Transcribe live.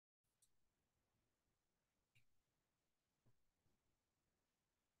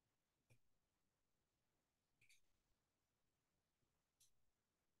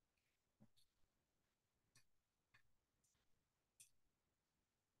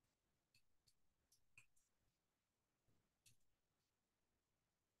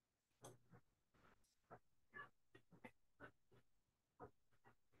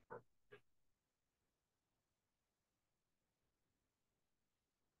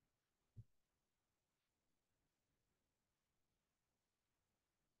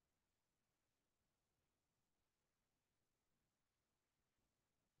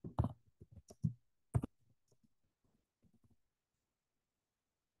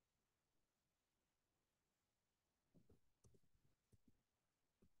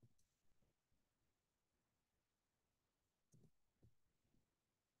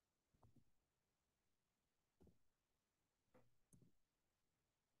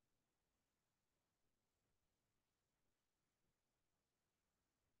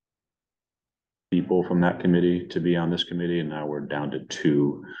people from that committee to be on this committee, and now we're down to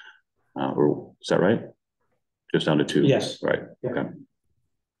 2. Or is that right? Just down to 2. Yes. Right. Yeah. Okay.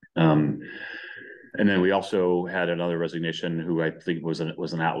 And then we also had another resignation who I think was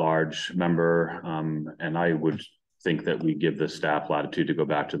an at-large member, and I would think that we give the staff latitude to go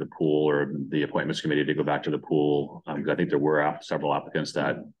back to the pool, or the appointments committee to go back to the pool. I think there were several applicants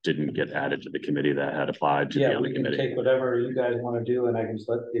that didn't get added to the committee that had applied to be on the committee. Take whatever you guys want to do, and I can just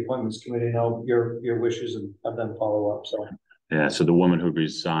let the appointments committee know your wishes and have them follow up. So. Yeah, so the woman who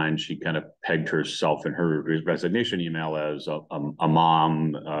resigned, she kind of pegged herself in her resignation email as a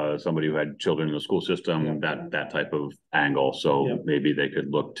mom, somebody who had children in the school system, that type of angle. So maybe they could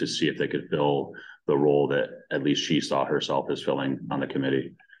look to see if they could fill the role that at least she saw herself as filling on the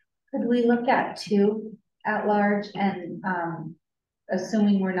committee. Could we look at 2 at large, and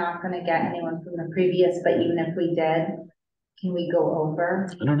assuming we're not going to get anyone from the previous, but even if we did, can we go over?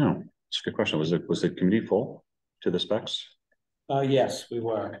 I don't know. It's a good question. Was the committee full to the specs? Yes, we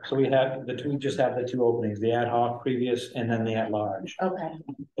were. So we have we just have the 2 openings, the ad hoc previous and then the at large. Okay.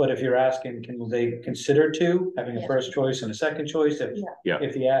 But if you're asking, can they consider 2, having a first choice and a second choice?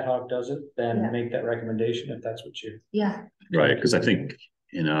 If the ad hoc does it, then make that recommendation if that's what you. Yeah. Right, because I think,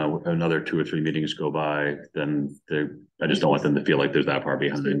 another 2 or 3 meetings go by, then I just don't want them to feel like there's that far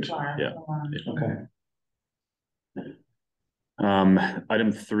behind. Yeah. Okay.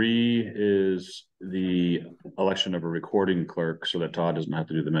 Item 3 is the election of a recording clerk so that Todd doesn't have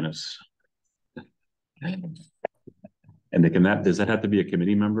to do the minutes. And does that have to be a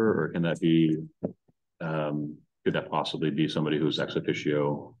committee member, or can that be, could that possibly be somebody who's ex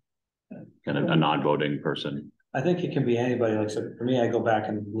officio, kind of a non-voting person? I think it can be anybody. Like, so for me, I go back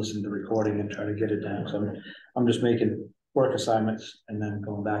and listen to the recording and try to get it down. So I'm just making work assignments and then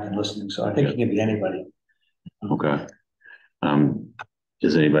going back and listening. So I think it can be anybody. Okay.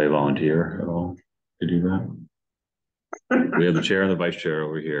 Does anybody volunteer at all to do that? We have the chair and the vice chair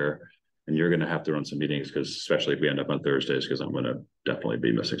over here, and you're going to have to run some meetings, because especially if we end up on Thursdays, because I'm going to definitely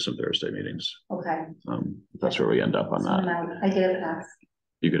be missing some Thursday meetings. Okay. That's where we end up on that. I get a pass.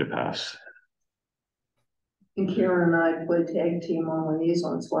 You get a pass. And Karen and I play tag team on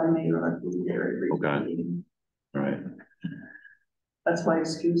liaison, so I may not be there every meeting. All right. That's my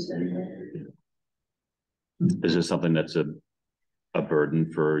excuse anyway. Is this something that's a burden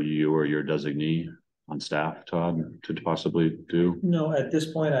for you or your designee on staff, Todd, to possibly do? No, at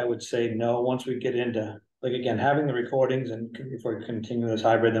this point, I would say no. Once we get into, like, again, having the recordings, and if we continue this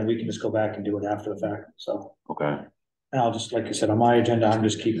hybrid, then we can just go back and do it after the fact. So, okay. And I'll just, like I said, on my agenda, I'm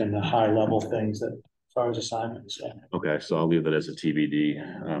just keeping the high level things that, as far as assignments. So. Okay, so I'll leave that as a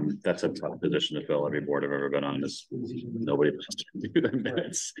TBD. That's a tough position to fill. Every board I've ever been on is nobody wants to do the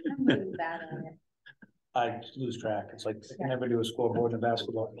minutes. I'm really bad at it. I lose track. It's like I can never do a scoreboard in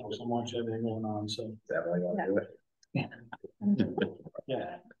basketball. So much everything going on. So yeah.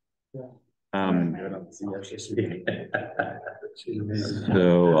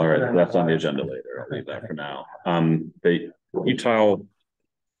 So all right, that's on the agenda later. I'll leave that for now. The UTILE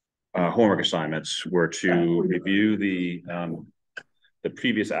homework assignments were to review the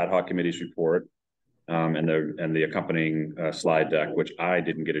previous ad hoc committee's report, and the accompanying slide deck, which I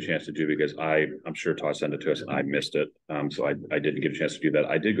didn't get a chance to do because I'm sure Todd sent it to us and I missed it. So I didn't get a chance to do that.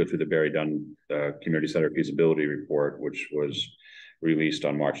 I did go through the Barry Dunn Community Center feasibility report, which was released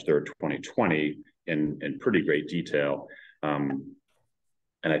on March 3rd, 2020 in pretty great detail. And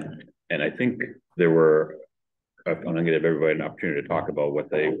I think there were, I'm going to give everybody an opportunity to talk about what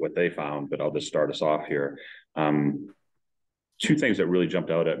they found, but I'll just start us off here. 2 things that really jumped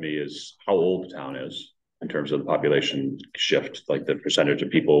out at me is how old the town is in terms of the population shift. Like the percentage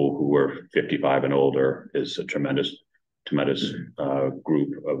of people who were 55 and older is a tremendous group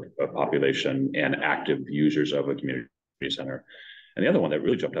of population and active users of a community center. And the other one that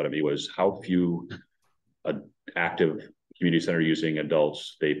really jumped out at me was how few active community center using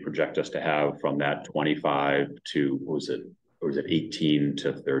adults they project us to have from that 25 to, what was it 18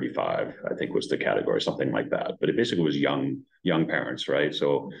 to 35, I think was the category, something like that. But it basically was young parents, right?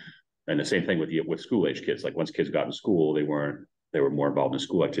 So, and the same thing with school age kids. Like once kids got in school, they were more involved in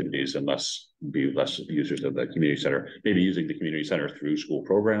school activities and less users of the community center, maybe using the community center through school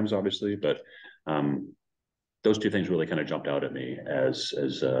programs, obviously. But those 2 things really kind of jumped out at me as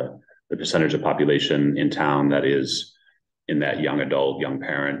the percentage of population in town that is in that young adult, young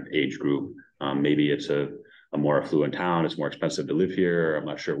parent age group. Maybe it's a more affluent town, it's more expensive to live here. I'm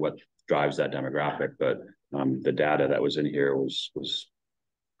not sure what drives that demographic, but the data that was in here was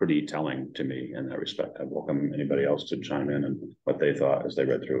pretty telling to me in that respect. I welcome anybody else to chime in and what they thought as they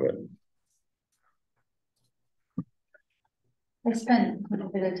read through it. I spent a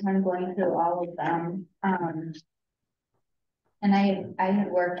bit of time going through all of them, and I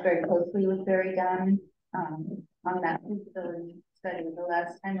had worked very closely with Barry Dunn, on that feasibility study the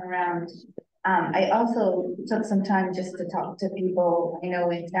last time around. I also took some time just to talk to people I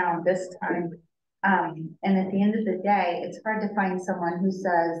know in town this time. And at the end of the day, it's hard to find someone who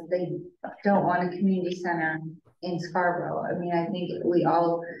says they don't want a community center in Scarborough. I mean, I think we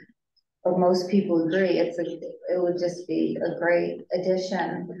all, or most people agree, it would just be a great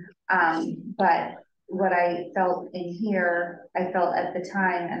addition. But what I felt in here, I felt at the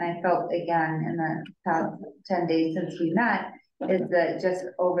time, and I felt again in the past 10 days since we met, is that just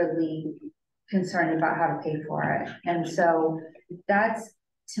overly concerned about how to pay for it. And so that's,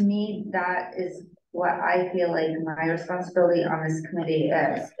 to me, that is what I feel like my responsibility on this committee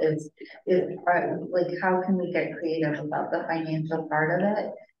is like, how can we get creative about the financial part of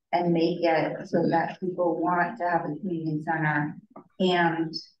it and make it so that people want to have a community center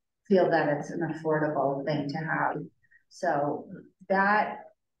and feel that it's an affordable thing to have. So that,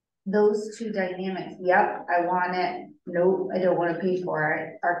 those two dynamics, yep, I want it, nope, I don't want to pay for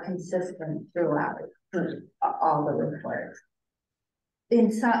it, are consistent throughout all the reports.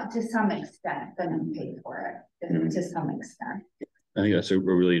 To some extent, then pay for it, to some extent. I think that's a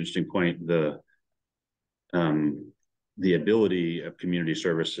really interesting point. The ability of community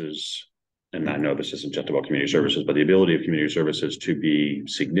services, and I know this isn't just about community services, but the ability of community services to be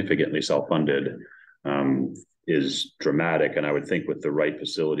significantly self-funded is dramatic. And I would think with the right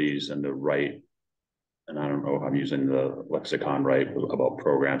facilities and the right, and I don't know if I'm using the lexicon right about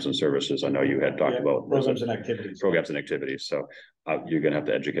programs and services. I know you had talked about programs and activities. So you're going to have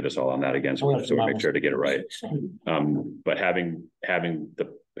to educate us all on that again. So we make sure to get it right. But having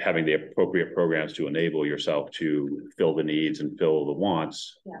the appropriate programs to enable yourself to fill the needs and fill the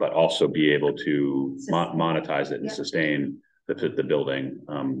wants, but also be able to monetize it and sustain the building.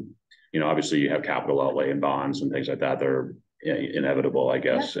 Obviously you have capital outlay and bonds and things like that. They're inevitable, I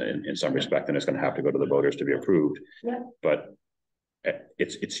guess, in some respect, and it's going to have to go to the voters to be approved. But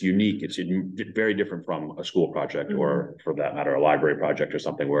it's unique. It's very different from a school project, or for that matter, a library project or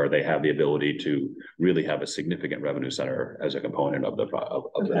something where they have the ability to really have a significant revenue center as a component of the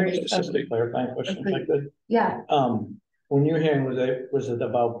facility. Clarifying question, if I could. Yeah. When you were hearing, was it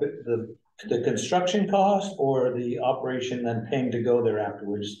about the construction cost or the operation and paying to go there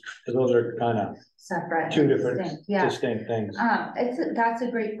afterwards? Because those are kind of separate, two different, distinct things. That's a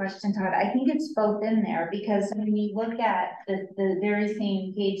great question, Todd. I think it's both in there, because when you look at the very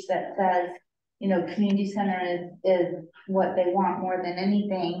same page that says, community center is what they want more than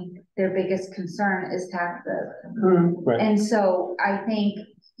anything, their biggest concern is taxes. Right. And so I think,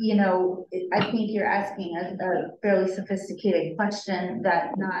 I think you're asking a fairly sophisticated question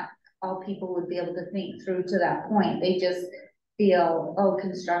that not all people would be able to think through to that point. They just feel, oh,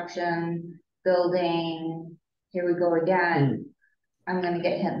 construction, building, here we go again. I'm going to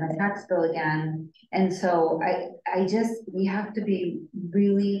get hit in the tax bill again. And so we have to be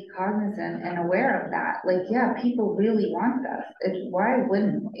really cognizant and aware of that. Like, yeah, people really want this. Why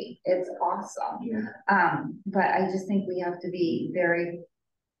wouldn't we? It's awesome. But I just think we have to be very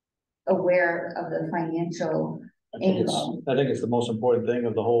aware of the financial I think it's the most important thing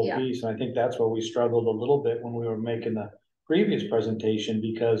of the whole piece. And I think that's where we struggled a little bit when we were making the previous presentation,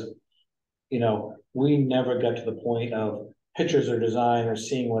 because, we never got to the point of pictures or design or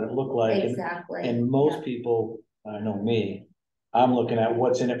seeing what it looked like. Exactly. And most people, I know me, I'm looking at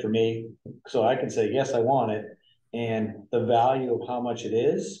what's in it for me. So I can say, yes, I want it. And the value of how much it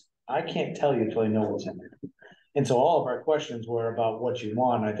is, I can't tell you until I know what's in it. And so all of our questions were about what you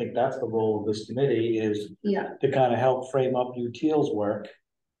want. I think that's the role of this committee, is to kind of help frame up UTIL's work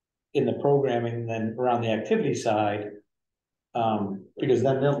in the programming and then around the activity side. Because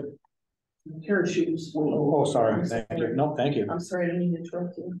then they'll. Parachutes. Oh, sorry. Thank you. No, thank you. I'm sorry, I didn't mean to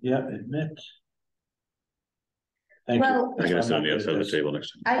interrupt you. Yeah, admit. Thank you. I gotta sit on the other side of the table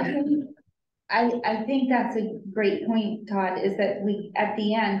next time. I think that's a great point, Todd, is that we, at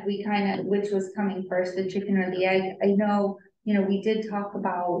the end, we kind of, which was coming first, the chicken or the egg? I know, we did talk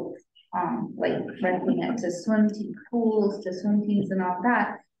about, like renting it to pools, to swim teams and all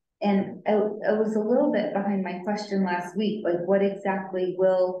that. And I was a little bit behind my question last week, like what exactly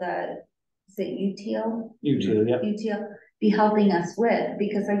will is it UTIL? UTIL, yeah. UTIL be helping us with,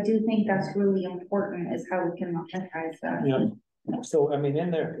 because I do think that's really important, is how we can monetize that. Yeah. So, I mean,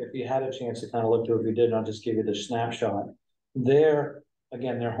 in there, if you had a chance to kind of look through, if you did, I'll just give you the snapshot. Their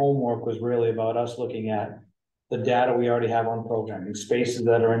homework was really about us looking at the data we already have on programming, spaces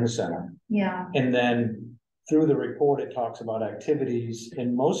that are in the center. Yeah. And then through the report, it talks about activities,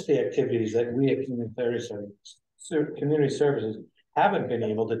 and most of the activities that we at Community community services haven't been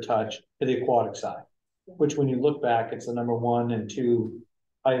able to touch the aquatic side. Which when you look back, it's the number 1 and 2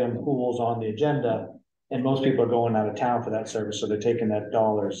 item pools on the agenda. And most people are going out of town for that service, so they're taking that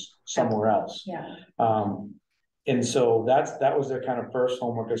dollars somewhere else. Yeah. And so that was their kind of first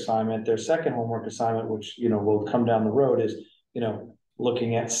homework assignment. Their second homework assignment, which, you know, will come down the road is, you know,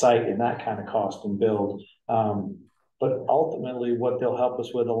 looking at site and that kind of cost and build. But ultimately what they'll help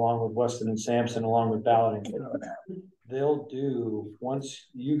us with, along with Weston and Sampson, along with Ballard, they'll do, once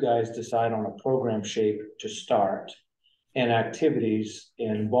you guys decide on a program shape to start and activities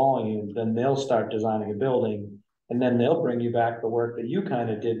and volume, then they'll start designing a building. And then they'll bring you back the work that you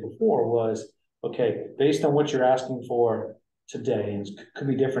kind of did before was, okay, based on what you're asking for today, and it could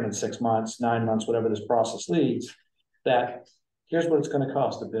be different in 6 months, 9 months, whatever this process leads, that here's what it's going to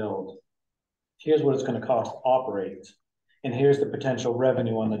cost to build. Here's what it's going to cost to operate. And here's the potential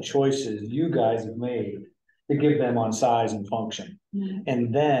revenue on the choices you guys have made to give them on size and function. Mhm.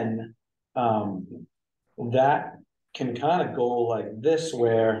 And then that can kind of go like this,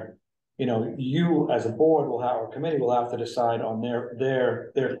 where, you know, you as a board will have, or committee will have to decide on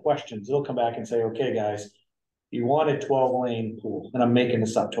their questions. They'll come back and say, okay, guys, you wanted 12 lane pool, and I'm making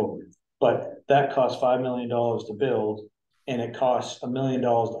this up totally, but that costs $5 million to build, and it costs $1 million to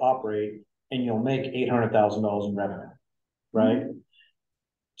operate, and you'll make $800,000 in revenue, right?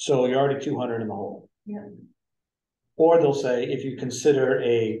 So you're already 200 in the hole. Yeah. Or they'll say, if you consider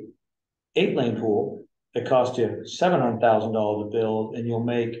a 8 lane pool, it costs you $700,000 to build, and you'll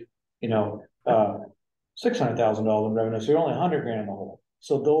make, you know, $600,000 in revenue. So you're only 100 grand in the hole.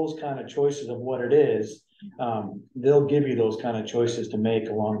 So those kind of choices of what it is, they'll give you those kind of choices to make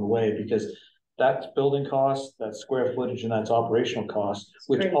along the way, because that's building costs, that's square footage, and that's operational costs,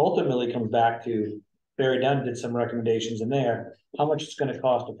 which Great. ultimately comes back to, Barry Dunn did some recommendations in there, how much it's going to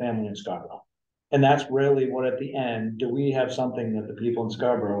cost a family in Scarborough. And that's really what, at the end, do we have something that the people in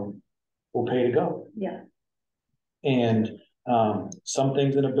Scarborough will pay to go? Yeah. And some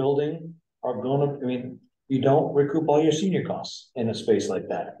things in a building are gonna, I mean, you don't recoup all your senior costs in a space like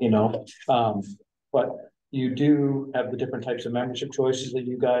that, you know? But you do have the different types of membership choices that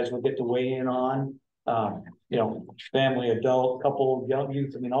you guys will get to weigh in on. You know, family, adult, couple, young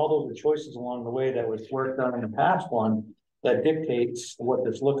youth, I mean, all those are choices along the way that was worked on in the past one that dictates what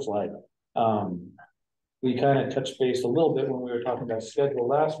this looks like. We kind of touched base a little bit when we were talking about schedule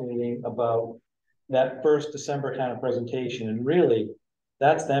last meeting about that first December kind of presentation, and really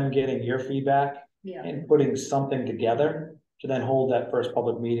that's them getting your feedback Yeah. and putting something together to then hold that first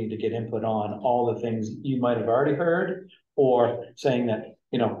public meeting to get input on all the things you might have already heard, or saying that,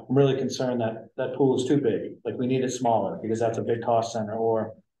 you know, I'm really concerned that that pool is too big, like we need it smaller because that's a big cost center,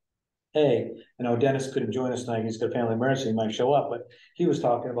 or hey, you know, Dennis couldn't join us tonight, he's got a family emergency, he might show up, but he was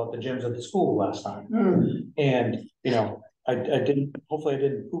talking about the gyms at the school last time. And, you know, I didn't, hopefully I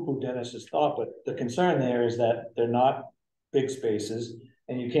didn't poo-poo Dennis's thought, but the concern there is that they're not big spaces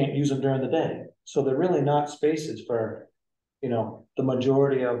and you can't use them during the day. So they're really not spaces for, you know, the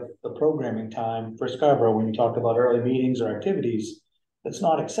majority of the programming time for Scarborough. When you talk about early meetings or activities, that's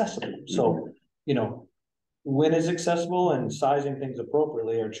not accessible. So, you know, when is accessible and sizing things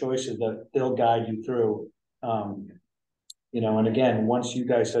appropriately are choices that they'll guide you through. You know, and again, once you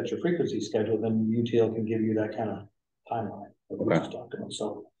guys set your frequency schedule, then UTL can give you that kind of timeline that we just talked about.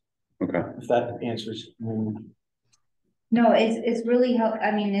 So, Okay. if that answers. No, it's really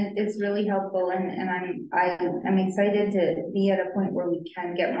I mean, it's really helpful, and I'm excited to be at a point where we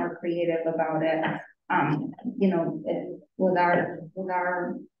can get more creative about it. You know, with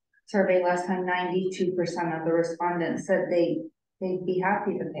our survey last time, 92% of the respondents said they'd be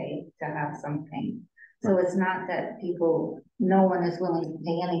happy to pay to have something. So it's not that no one is willing to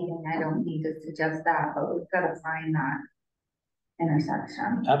pay anything. I don't need to suggest that, but we've got to find that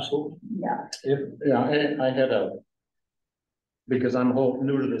intersection. Absolutely. Yeah. I had because I'm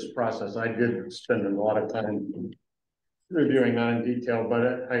new to this process, I did spend a lot of time reviewing that in detail,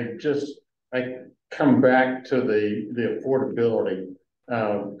 but I come back to the affordability.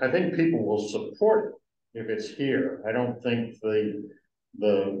 I think people will support it if it's here. I don't think the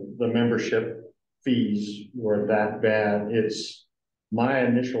membership fees were that bad. It's my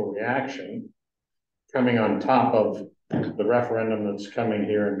initial reaction coming on top of the referendum that's coming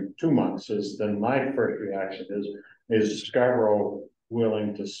here in 2 months is then my first reaction is Scarborough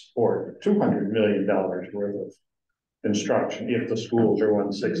willing to support $200 million worth of construction if the schools are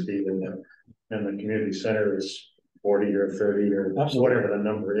 160 and the community center is 40 or 30 or whatever the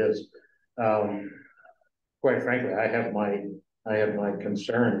number is. Quite frankly, I have my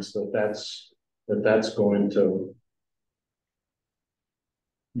concerns that's going to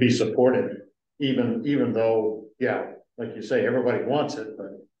be supported even though, yeah, like you say, everybody wants it,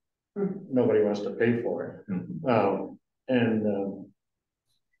 but nobody wants to pay for it.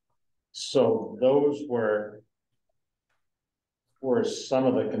 So those were some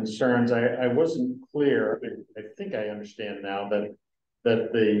of the concerns. I wasn't clear. I think I understand now that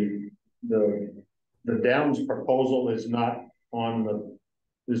the Downs proposal is not on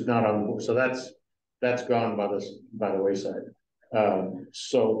so that's gone by the wayside.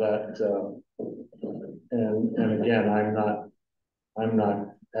 So that and again, I'm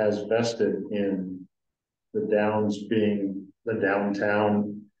not as vested in the Downs being the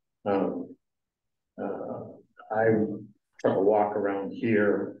downtown. I took a walk around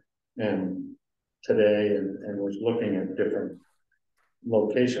here and today and was looking at different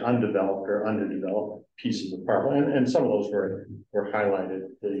location, undeveloped or underdeveloped pieces of parkland, and some of those were highlighted,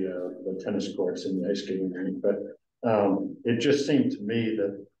 the tennis courts and the ice skating rink. But it just seemed to me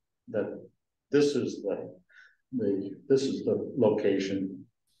that this is the location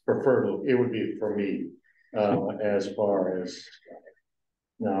preferred. It would be for me as far as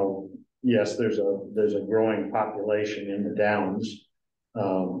now. Yes, there's a growing population in the Downs.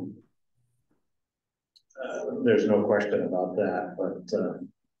 There's no question about that, but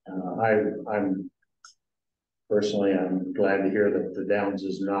I'm personally, I'm glad to hear that the Downs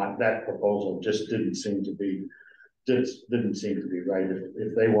is not, that proposal just didn't seem to be right.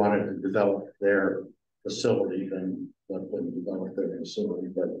 If they wanted to develop their facility, then let them develop their facility.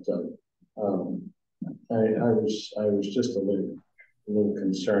 But I was just a little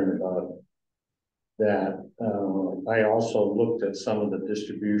concerned about that. I also looked at some of the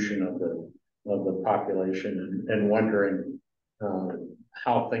distribution of the population and wondering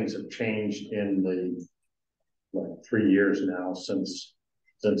how things have changed in the 3 years now since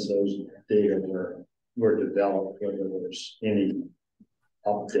those data were developed, whether there's any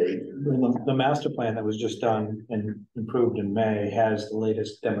update. The master plan that was just done and improved in May has the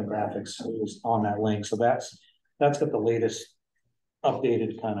latest demographics on that link. So that's got the latest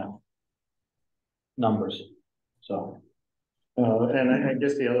updated kind of numbers. So and I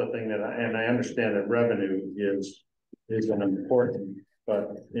guess the other thing that I understand that revenue is an important,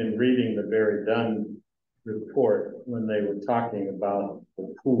 but in reading the Barry Dunn report, when they were talking about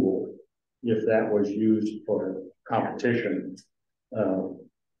the pool, if that was used for competition,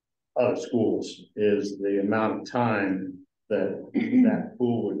 other schools, is the amount of time that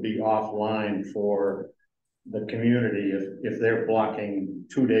pool would be offline for the community if they're blocking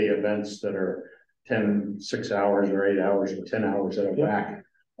 2-day events that are 6 hours or 8 hours or 10 hours at a back.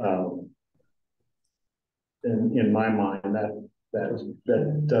 In my mind, there's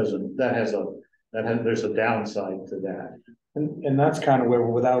a downside to that. And that's kind of where,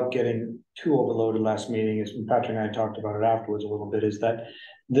 without getting too overloaded last meeting, as Patrick and I talked about it afterwards a little bit, is that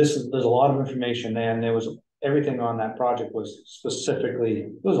there's a lot of information there, and there was everything on that project was specifically,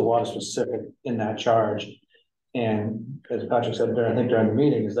 there was a lot of specific in that charge. And as Patrick said, I think during the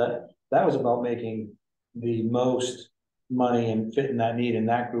meeting, is that was about making the most money and fitting that need. And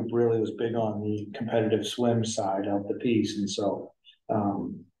that group really was big on the competitive swim side of the piece. And so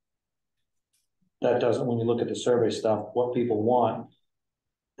that doesn't, when you look at the survey stuff, what people want,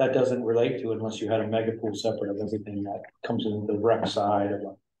 that doesn't relate to it unless you had a mega pool separate of everything that comes in the rec side of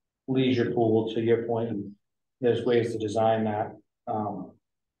a leisure pool, to your point. And there's ways to design that.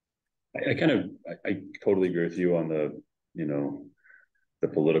 I totally agree with you on the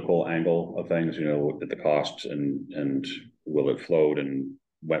political angle of things, at the costs and will it float and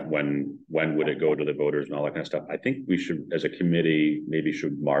when would it go to the voters and all that kind of stuff. I think we should, as a committee, maybe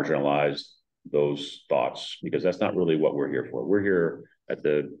should marginalize those thoughts, because that's not really what we're here for. We're here at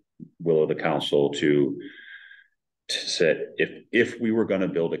the will of the council to say, if we were going to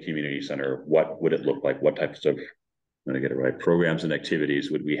build a community center, what would it look like? What types of, I'm going to get it right, programs and activities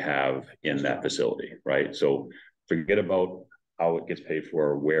would we have in that facility, right? So forget about how it gets paid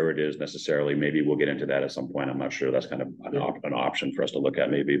for, where it is necessarily. Maybe we'll get into that at some point. I'm not sure. That's kind of an option for us to look at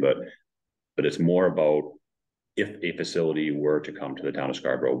maybe, but it's more about if a facility were to come to the town of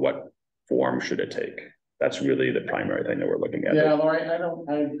Scarborough, what form should it take? That's really the primary thing that we're looking at. Yeah,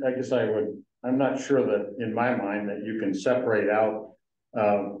 I guess I'm not sure that in my mind that you can separate out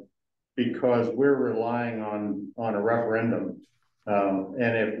because we're relying on a referendum. And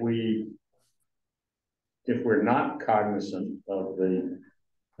if we're not cognizant of the,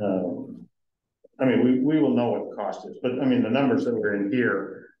 I mean, we will know what the cost is, but I mean, the numbers that were in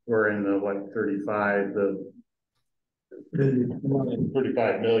here were in the 35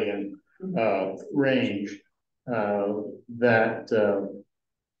 million range.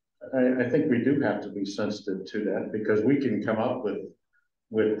 I think we do have to be sensitive to that, because we can come up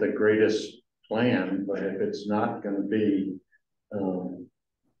with the greatest plan, but if it's not gonna be,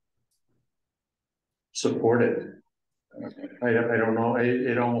 supported, I don't know,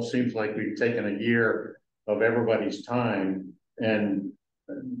 it almost seems like we've taken a year of everybody's time, and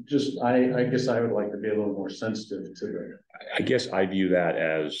just, I guess I would like to be a little more sensitive to it. I guess I view that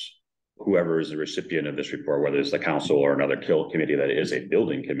as whoever is the recipient of this report, whether it's the council or another committee that is a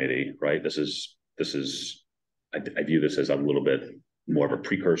building committee, right? This is, I view this as a little bit more of a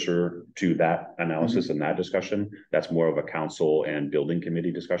precursor to that analysis and that discussion. That's more of a council and building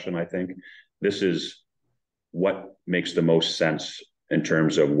committee discussion, I think. This is what makes the most sense in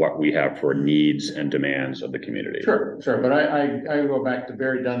terms of what we have for needs and demands of the community. Sure, but I go back to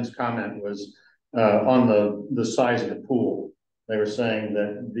Barry Dunn's comment was on the size of the pool. They were saying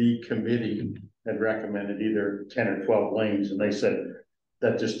that the committee had recommended either 10 or 12 lanes, and they said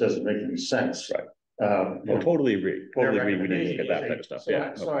that just doesn't make any sense. Right. Totally agree. Totally agree. We need to look at that type of stuff. So,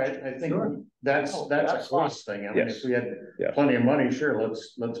 Yeah. so I think that's a cost thing. I mean, Yes. if we had Yeah. plenty of money, sure,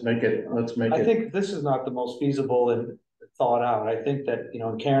 let's make it. I think this is not the most feasible and thought out. I think that, you know,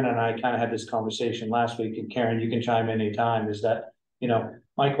 and Karen and I kind of had this conversation last week, and Karen, you can chime in anytime, is that, you know,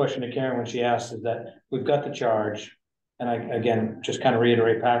 my question to Karen when she asked is that we've got the charge. And I, again, just kind of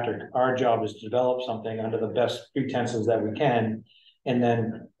reiterate Patrick, our job is to develop something under the best pretenses that we can. And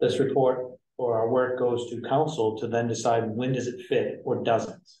then this report or our work goes to council to then decide when does it fit or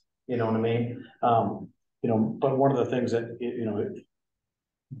doesn't, you know what I mean? You know, but one of the things that, you know,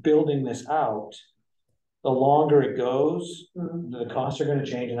 building this out, the longer it goes, the costs are gonna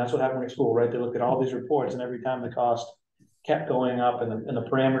change, and that's what happened at school, right? They look at all these reports, and every time the cost kept going up and the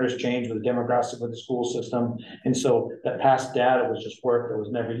parameters changed with the demographics of the school system. And so that past data was just work that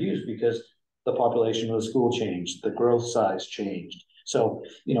was never used because the population of the school changed, the growth size changed. So,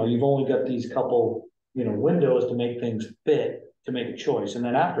 you know, you've only got these couple, you know, windows to make things fit, to make a choice. And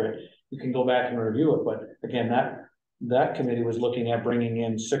then after it, you can go back and review it. But again, that committee was looking at bringing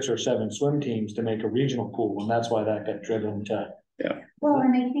in 6 or 7 swim teams to make a regional pool. And that's why that got driven to. Yeah. Well,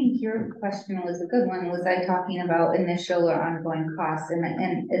 and I think your question was a good one. Was I talking about initial or ongoing costs?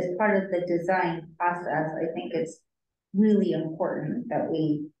 And as part of the design process, I think it's really important that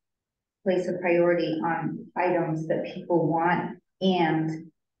we place a priority on items that people want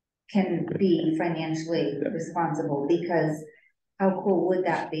and can be financially responsible, because how cool would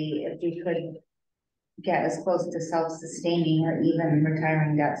that be if we could get as close to self-sustaining or even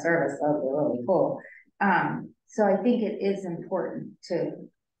retiring debt service? That would be really cool. So I think it is important to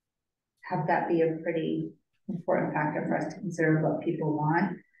have that be a pretty important factor for us to consider what people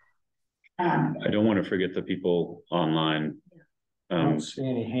want. I don't want to forget the people online. I don't see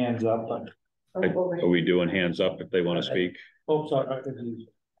any hands up, but. Are we doing hands up if they want to speak? Oh, sorry,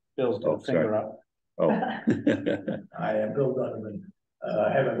 Bill's got a finger up. Oh. I am Bill Donovan.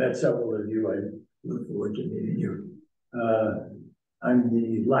 I haven't met several of you. I look forward to meeting you. I'm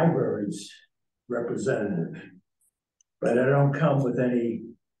the library's representative, but I don't come with any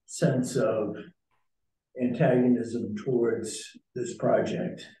sense of antagonism towards this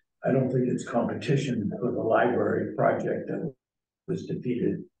project. I don't think it's competition for the library project that was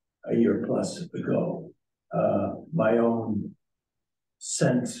defeated a year plus ago. My own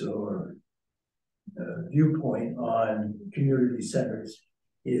sense or viewpoint on community centers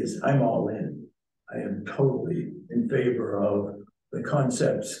is I'm all in. I am totally in favor of the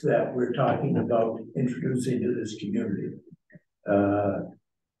concepts that we're talking about introducing to this community.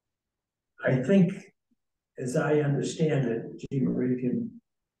 I think, as I understand it, Jean Marie can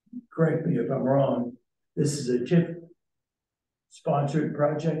correct me if I'm wrong, this is a TIF sponsored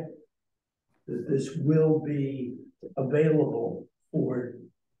project, that this will be available for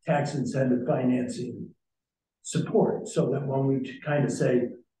tax incentive financing support, so that when we kind of say,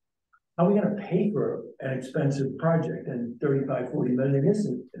 how are we going to pay for an expensive project? And 35-40 million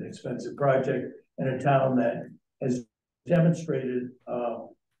isn't an expensive project in a town that has demonstrated a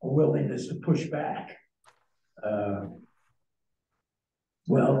willingness to push back.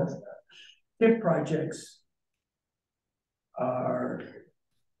 Well, TIF projects are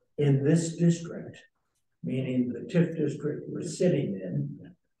in this district, meaning the TIF district we're sitting in,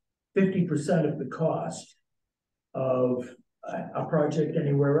 50% of the cost of a project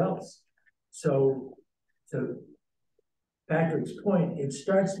anywhere else. So to Patrick's point, it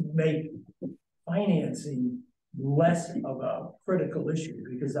starts to make financing less of a critical issue,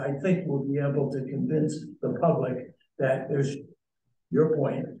 because I think we'll be able to convince the public that there's, your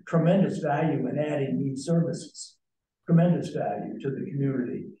point, tremendous value in adding these services, tremendous value to the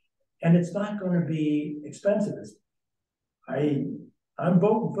community. And it's not going to be expensive. I'm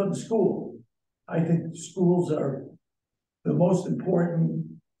voting for the school. I think schools are the most important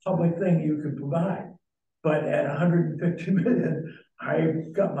public thing you can provide. But at 150 million,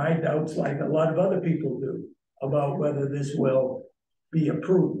 I've got my doubts, like a lot of other people do, about whether this will be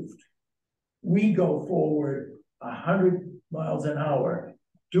approved. We go forward 100 miles an hour,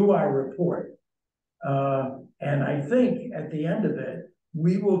 do our report. And I think at the end of it,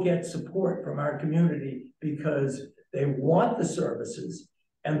 we will get support from our community because they want the services,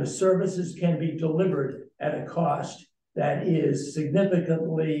 and the services can be delivered at a cost that is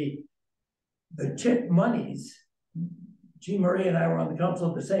significantly the tip monies. Jean Marie and I were on the council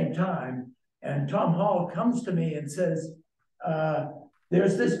at the same time, and Tom Hall comes to me and says,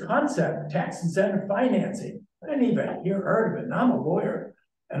 there's this concept, tax incentive financing. I didn't even heard of it, and I'm a lawyer,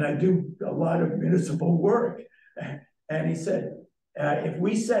 and I do a lot of municipal work. And he said, if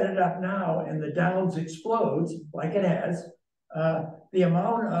we set it up now and the Downs explodes, like it has, the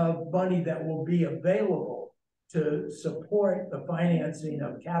amount of money that will be available to support the financing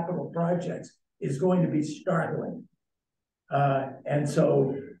of capital projects is going to be startling. And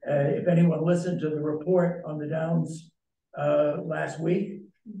so if anyone listened to the report on the Downs last week,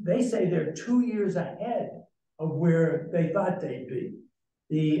 they say they're 2 years ahead of where they thought they'd be.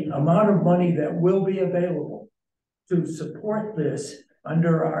 The amount of money that will be available to support this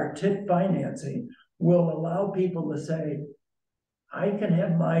under our TIP financing will allow people to say, I can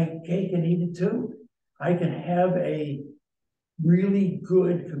have my cake and eat it too. I can have a really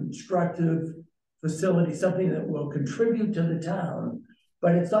good, constructive facility, something that will contribute to the town,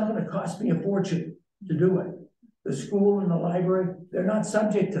 but it's not going to cost me a fortune to do it. The school and the library, they're not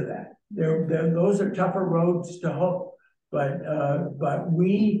subject to that. Those are tougher roads to hoe, but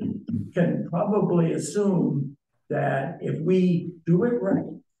we can probably assume that if we do it right,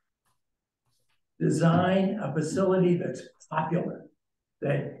 design a facility that's popular,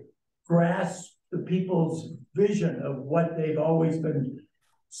 that grasps the people's vision of what they've always been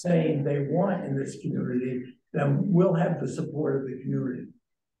saying they want in this community, then we'll have the support of the community.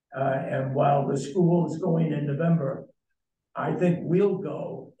 And while the school is going in November, I think we'll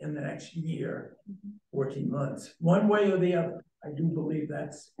go in the next year, 14 months, one way or the other. I do believe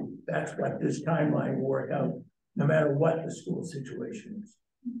that's what this timeline will work out, no matter what the school situation is.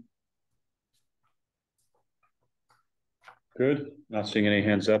 Good. Not seeing any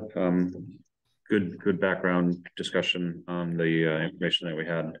hands up. Good background discussion on the information that we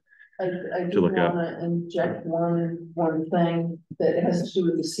had. I do want to inject one thing that has to do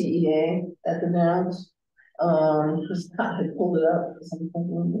with the CEA at the Downs. I pulled it up because I'm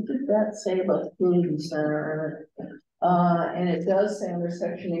thinking, what did that say about the community center? And it does say under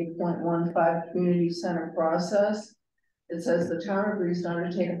section 8.15 community center process. It says the town agrees to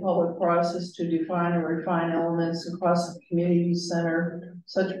undertake a public process to define and refine elements across the community center.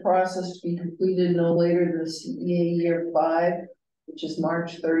 Such process to be completed no later than CEA year 5, which is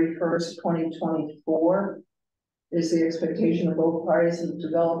March 31st, 2024. Is the expectation of both parties that the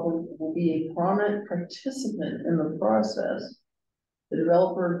developer will be a prominent participant in the process. The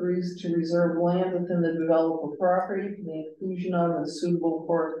developer agrees to reserve land within the developer property for the inclusion of and suitable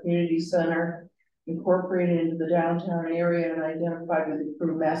for a community center incorporated into the downtown area and identified with the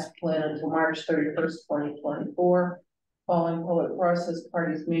approved master plan until March 31st, 2024. Following public process,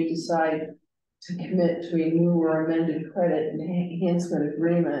 parties may decide to commit to a new or amended credit enhancement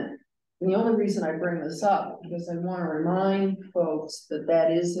agreement. And the only reason I bring this up because I want to remind folks that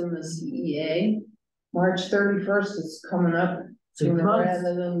that is in the CEA. March 31st is coming up sooner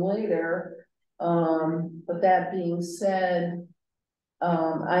rather than later. But that being said,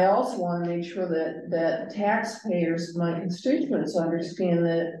 I also want to make sure that taxpayers, my constituents, understand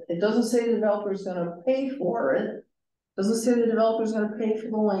that it doesn't say the developer is going to pay for it. It doesn't say the developer is going to pay for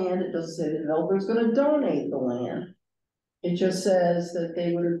the land. It doesn't say the developer is going to donate the land. It just says that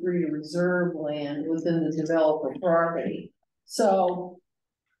they would agree to reserve land within the developer property. So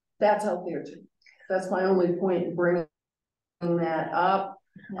that's out there too. That's my only point in bringing that up.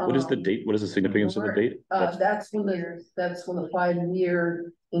 What is the date? What is the significance of the date? That's when the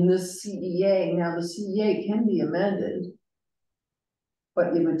 5-year in this CEA. Now the CEA can be amended,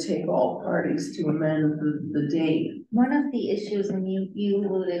 but it would take all parties to amend the date. One of the issues, and you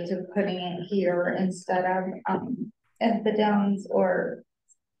alluded to putting it here instead of at the Downs, or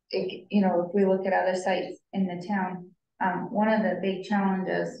if we look at other sites in the town, one of the big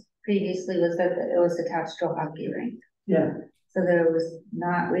challenges previously was that it was attached to a hockey rink. Yeah. So that it was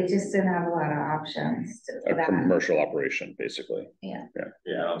not, we just didn't have a lot of options for that. Commercial operation, basically. Yeah.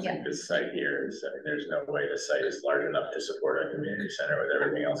 Yeah, I don't think this site here is, there's no way the site is large enough to support a community center with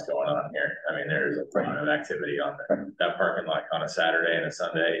everything else going on here. I mean, there's a ton of activity on there. That parking lot on a Saturday and a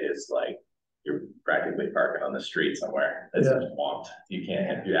Sunday is like, you're practically frankly parking on the street somewhere. That's just swamped. You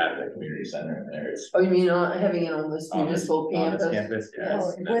can't, if you add the community center in there, it's. Oh, you mean having it on this on this- municipal on this campus? campus, yeah, No,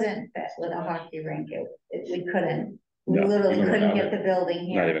 it wouldn't fit with a hockey rink, we couldn't, we No, literally you couldn't wouldn't get have the building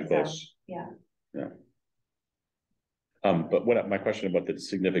here. Not even so, close. Yeah. But what my question about the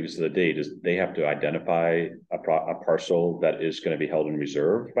significance of the date is they have to identify a parcel that is going to be held in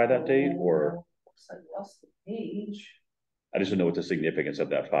reserve by that date, or Looks like I lost the page. I just don't know what the significance of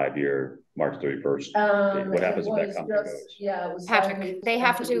that 5-year March 31st. What happens if that comes and goes? Yeah, it was. Patrick, they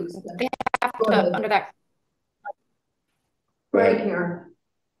have to, Go ahead. under that, Go ahead, Karen.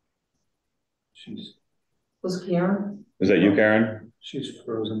 She's, Was Karen? Is that you, Karen? she's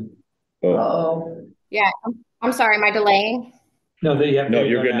frozen. Oh, Uh-oh. yeah, I'm sorry, am I delaying? No, no,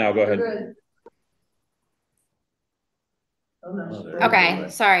 you're good now. Go ahead. Good. Oh, no. Okay,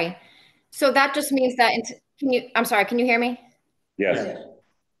 sorry. So that just means that, I'm sorry, can you hear me? Yes.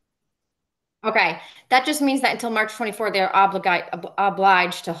 Okay, that just means that until March 24, they're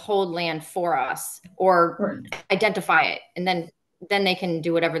obliged to hold land for us or identify it. And then they can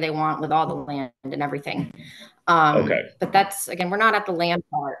do whatever they want with all the land and everything. Okay. But that's, again, we're not at the land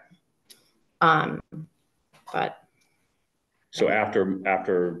part. But. So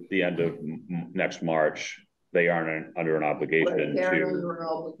after the end of next March, they aren't under an obligation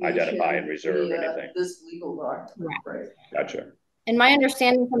to identify and reserve anything. This legal document, right? Gotcha. And my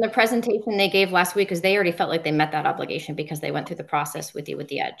understanding from the presentation they gave last week is they already felt like they met that obligation because they went through the process with you with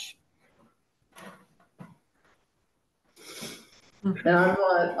the edge. And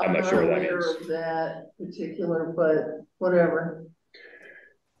I'm not sure what that aware means. of that particular, but whatever.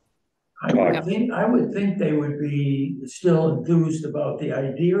 I would think they would be still enthused about the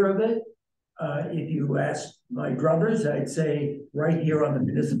idea of it. If you ask my brothers, I'd say right here on the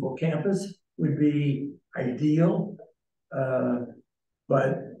municipal campus would be ideal.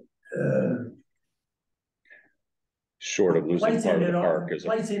 But Short of losing part of the park is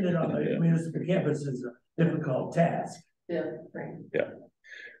placing it on the municipal campus is a difficult task. Yeah, right. Yeah.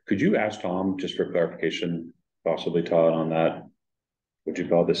 Could you ask Tom just for clarification, possibly Todd, on that? Would you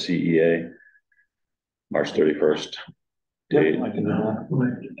call the CEA March 31st date? Yep, I can do that.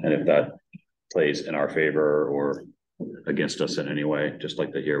 And if that plays in our favor or against us in any way, just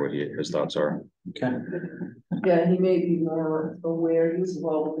like to hear what his thoughts are. Okay. Yeah, he may be more aware, he's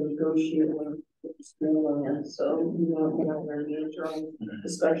involved in negotiating with the school and so, there the internal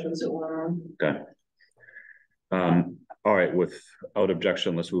discussions that went on. Okay. All right, without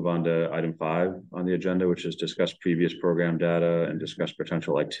objection, let's move on to item 5 on the agenda, which is discuss previous program data and discuss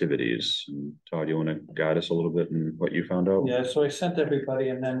potential activities. And Todd, you want to guide us a little bit in what you found out? Yeah, so I sent everybody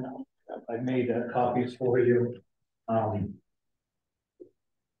and then I made copies for you.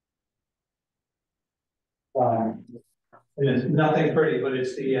 It's nothing pretty, but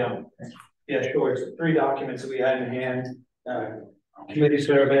it's the, yeah, sure, it's 3 documents that we had in hand. Committee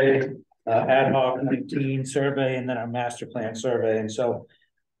survey, ad hoc 19 survey, and then our master plan survey. And so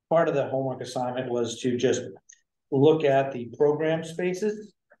part of the homework assignment was to just look at the program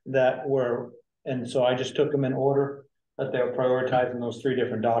spaces that were, and so I just took them in order that they were prioritizing those 3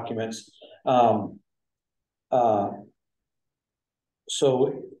 different documents.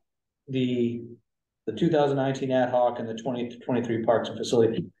 So the 2019 ad hoc and the 2023 parks and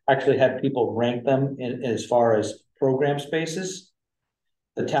facility actually had people rank them in as far as program spaces.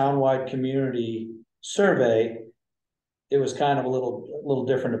 The townwide community survey, it was kind of a little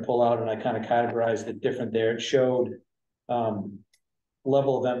different to pull out, and I kind of categorized it different there. It showed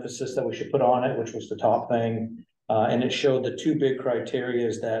level of emphasis that we should put on it, which was the top thing. And it showed the 2 big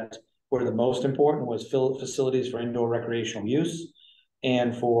criterias that were the most important was facilities for indoor recreational use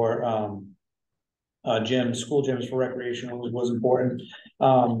and for gyms, school gyms for recreational was important.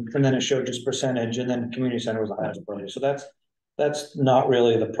 And then it showed just percentage, and then community center was the highest priority. So that's not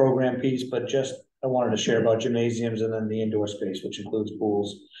really the program piece, but just I wanted to share about gymnasiums and then the indoor space, which includes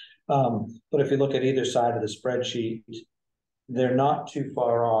pools. But if you look at either side of the spreadsheet, they're not too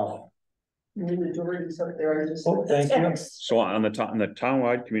far off. The majority's up there. I just. Oh, thank you. So on the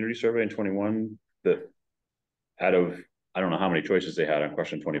townwide community survey in 21, that out of, I don't know how many choices they had on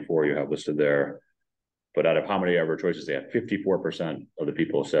question 24 you have listed there, but out of how many ever choices they had, 54% of the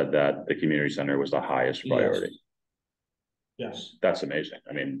people said that the community center was the highest priority. Yes. That's amazing.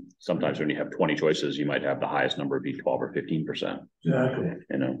 I mean, sometimes when you have 20 choices, you might have the highest number be 12 or 15%. Exactly.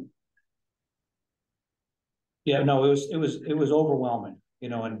 You know. Yeah, no, it was overwhelming,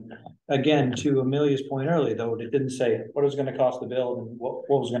 and again, to Amelia's point earlier, though, it didn't say what it was gonna cost to build and what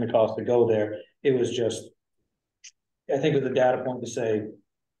was gonna cost to go there. It was just, I think it was a data point to say,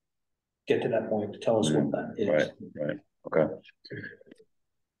 get to that point to tell us what that is. Right, okay.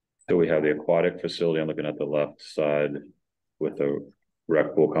 So we have the aquatic facility, I'm looking at the left side with a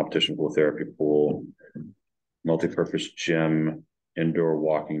rec pool, competition pool, therapy pool, multi-purpose gym, indoor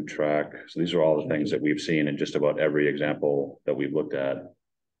walking track. So these are all the things that we've seen in just about every example that we've looked at,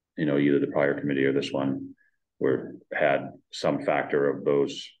 you know, either the prior committee or this one, where had some factor of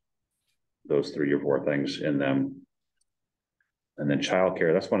those 3 or 4 things in them. And then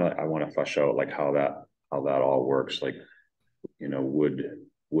childcare, that's one I want to flesh out, like how that all works. Like, you know, would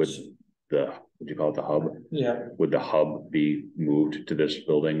you call it the hub? Yeah. Would the hub be moved to this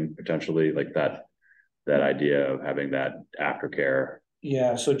building potentially? Like that idea of having that aftercare.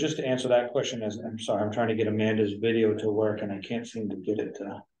 Yeah, so just to answer that question, I'm sorry, I'm trying to get Amanda's video to work and I can't seem to get it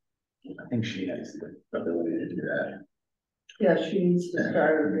to. I think she has the ability to do that. Yeah, she needs to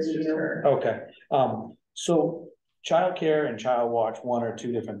start her It's just video. her. Okay, so childcare and child watch, one or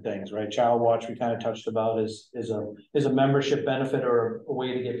two different things, right? Child watch, we kind of touched about is a membership benefit or a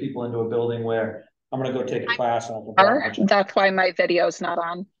way to get people into a building where I'm gonna go take a class. And I can watch it. That's why my video's not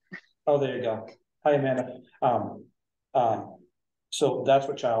on. Oh, there you go. Hi, Amanda. So that's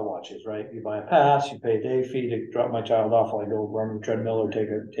what child watch is, right? You buy a pass, you pay a day fee to drop my child off while I go run on the treadmill or take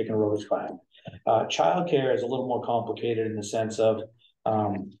a aerobics class. Childcare is a little more complicated in the sense of,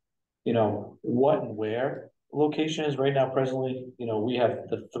 you know, what and where location is right now presently. You know, we have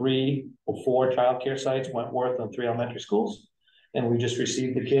the 3 or 4 childcare sites, Wentworth and 3 elementary schools. And we just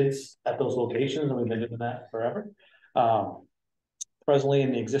received the kids at those locations and we've been doing that forever. Presently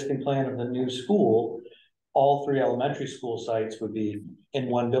in the existing plan of the new school, all 3 elementary school sites would be in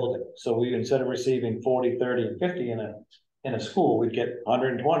one building. So we, instead of receiving 40, 30, and 50 in a school, we'd get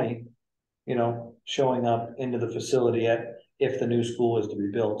 120, you know, showing up into the facility if the new school is to be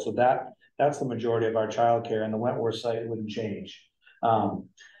built. So that's the majority of our childcare, and the Wentworth site wouldn't change. You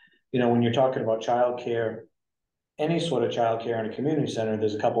know, when you're talking about childcare, any sort of childcare in a community center,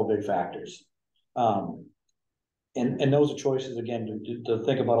 there's a couple of big factors. And those are choices, again, to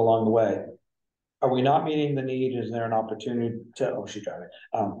think about along the way. Are we not meeting the need? Is there an opportunity to,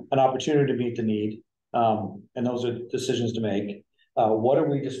 an opportunity to meet the need? And those are decisions to make. What are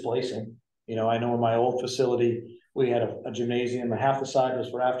we displacing? You know, I know in my old facility, we had a gymnasium, and half the side was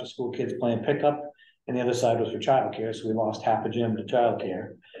for after school kids playing pickup, and the other side was for childcare. So we lost half a gym to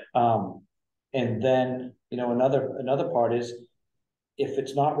childcare. And then, you know, another part is, if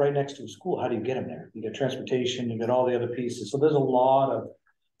it's not right next to a school, how do you get them there? You get transportation, you get all the other pieces. So there's a lot of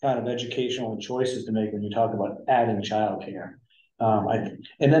kind of educational choices to make when you talk about adding childcare.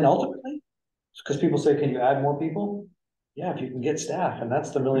 And then ultimately, because people say, can you add more people? Yeah, if you can get staff, and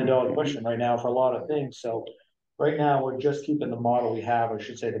that's the $1 million question right now for a lot of things. So right now we're just keeping the model we have, or I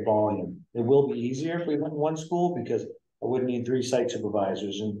should say the volume. It will be easier if we went in one school because I wouldn't need 3 site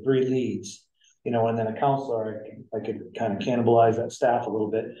supervisors and 3 leads, you know, and then a counselor. I could kind of cannibalize that staff a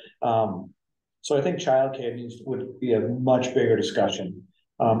little bit. So I think childcare would be a much bigger discussion.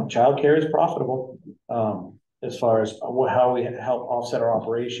 Childcare is profitable as far as how we help offset our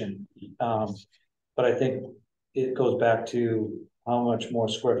operation. But I think it goes back to how much more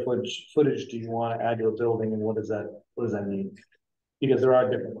square footage do you want to add to a building, and what does that mean? Because there are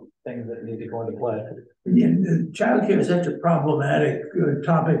different things that need to go into play. Yeah, childcare is such a problematic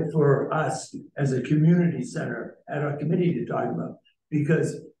topic for us as a community center at our committee to talk about,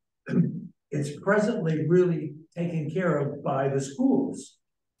 because it's presently really taken care of by the schools.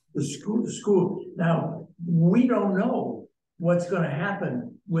 The school. Now, we don't know what's going to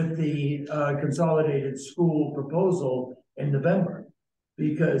happen with the consolidated school proposal in November,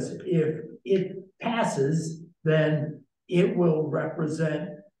 because if it passes, then it will represent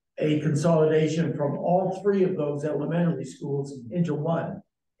a consolidation from all 3 of those elementary schools into one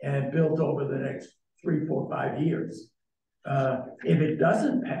and built over the next 3, 4, 5 years. If it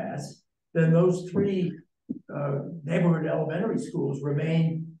doesn't pass, then those 3 neighborhood elementary schools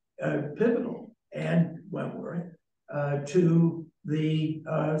remain pivotal, and Wentworth, to the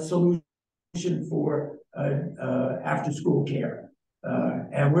solution for after school care.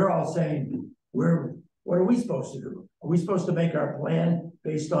 And we're all saying, what are we supposed to do? Are we supposed to make our plan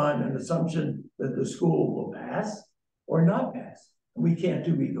based on an assumption that the school will pass or not pass? We can't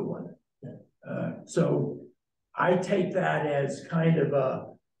do either one. So I take that as kind of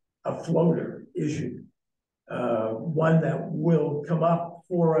a floater issue, one that will come up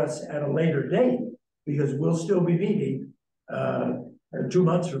for us at a later date, because we'll still be meeting 2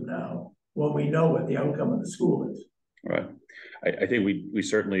 months from now when we know what the outcome of the school is. Right. I think we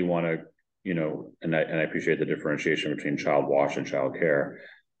certainly want to, you know, and I appreciate the differentiation between child watch and child care.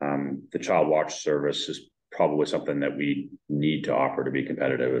 The child watch service is probably something that we need to offer to be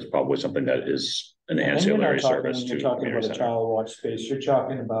competitive. It's probably something that is an And you're not ancillary talking, service when to you're the talking community about a center. child watch space, you're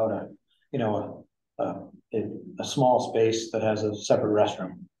talking about a small space that has a separate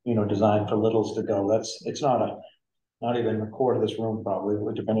restroom, designed for littles to go. It's not even a quarter of this room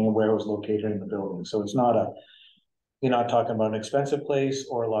probably, depending on where it was located in the building. So it's not you're not talking about an expensive place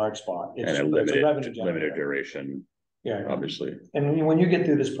or a large spot. And a It's a limited revenue generator. duration, Yeah. obviously. And when you get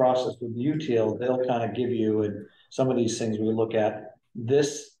through this process with UTIL, they'll kind of give you, and some of these things we look at,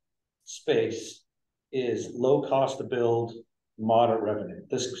 this space is low cost to build, moderate revenue.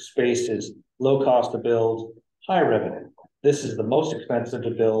 This space is low cost to build, high revenue. This is the most expensive to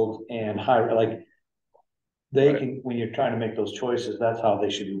build and high, like, they can, when you're trying to make those choices, that's how they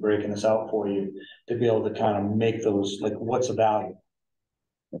should be breaking this out for you, to be able to kind of make those, like, what's the value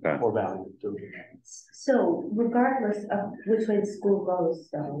Okay. or value to. So regardless of which way the school goes,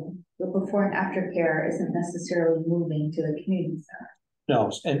 though, the before and after care isn't necessarily moving to the community center. No,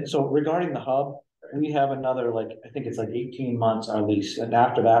 and so regarding the hub, we have another, like, I think it's like 18 months our lease, and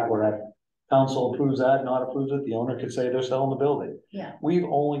after that, we're at, council approves that, not approves it, the owner could say they're selling the building. Yeah. We've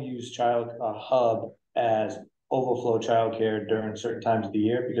only used hub as overflow childcare during certain times of the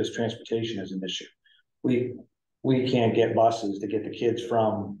year because transportation is an issue. We can't get buses to get the kids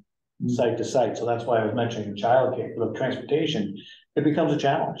from site to site, so that's why I was mentioning childcare, for the transportation, it becomes a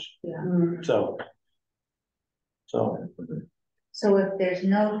challenge. Yeah. So So if there's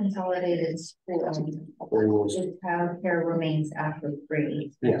no consolidated school, the childcare remains after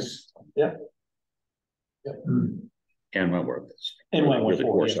grade. yes, yep. Yep. And Wentworth. And Wentworth, Really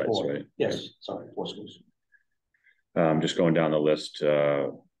four, four yes, sites, four. right? Yes, sorry, 4 schools. Just going down the list,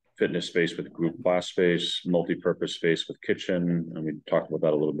 fitness space with group class space, multi-purpose space with kitchen, and we talked about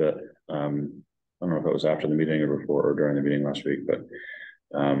that a little bit. I don't know if it was after the meeting or before or during the meeting last week, but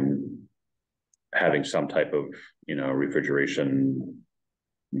having some type of, refrigeration,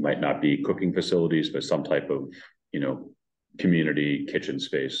 might not be cooking facilities, but some type of, community kitchen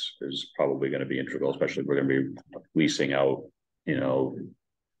space is probably going to be integral, especially if we're going to be leasing out,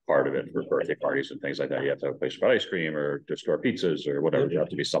 part of it for birthday parties and things like that. You have to have a place for ice cream or to store pizzas or whatever. There have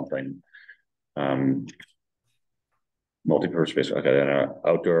to be something. Multi-purpose space. Okay, then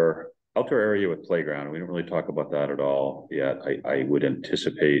outdoor area with playground. We don't really talk about that at all yet. I would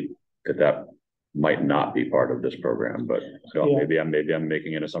anticipate that might not be part of this program, but I don't, maybe I'm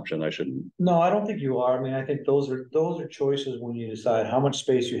making an assumption I shouldn't. No, I don't think you are. I mean, I think those are choices when you decide how much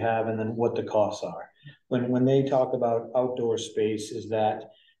space you have and then what the costs are. When they talk about outdoor space, is that,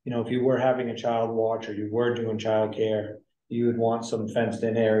 if you were having a child watch or you were doing childcare, you would want some fenced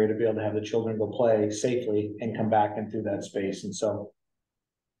in area to be able to have the children go play safely and come back into that space. And so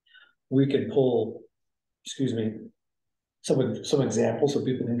we could pull, some examples so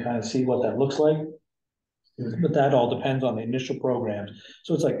people can kind of see what that looks like. But that all depends on the initial programs.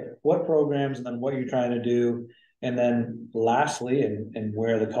 So it's like, what programs, and then what are you trying to do? And then lastly, and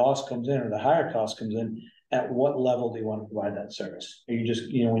where the cost comes in, or the higher cost comes in, at what level do you want to provide that service? Are you just,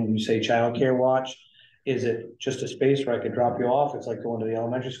 when you say childcare watch, is it just a space where I could drop you off? It's like going to the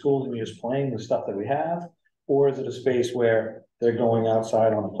elementary schools and you're just playing the stuff that we have? Or is it a space where they're going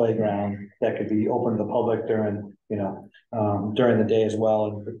outside on the playground that could be open to the public during, during the day as well,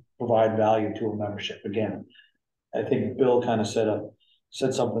 and provide value to a membership? Again, I think Bill kind of said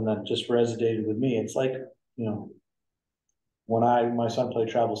something that just resonated with me. It's like, when my son played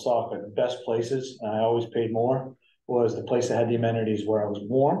travel soccer, the best places, and I always paid more, was the place that had the amenities where I was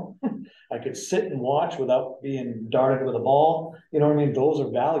warm. I could sit and watch without being darted with a ball. You know what I mean? Those are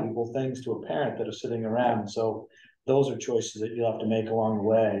valuable things to a parent that are sitting around. So those are choices that you'll have to make along the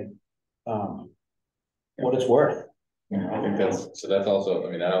way. What it's worth. I think that's also, that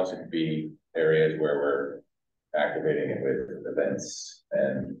also could be areas where we're activating it with events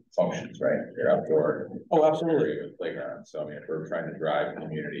and functions, right? You're outdoor. Oh, absolutely. With playground. So if we're trying to drive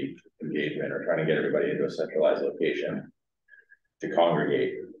community engagement or trying to get everybody into a centralized location to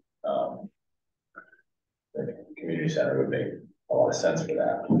congregate, the community center would make a lot of sense for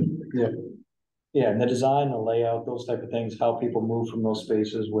that. Yeah, and the design, the layout, those type of things, how people move from those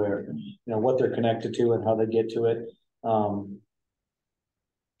spaces where, what they're connected to and how they get to it,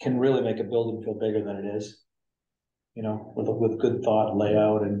 can really make a building feel bigger than it is. With good thought,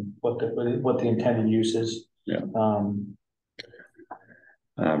 layout, and what the intended use is. Yeah.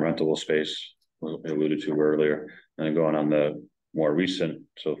 Rentable space, we alluded to earlier, and then going on the more recent,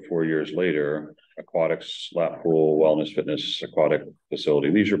 so 4 years later, aquatics, lap pool, wellness, fitness, aquatic facility,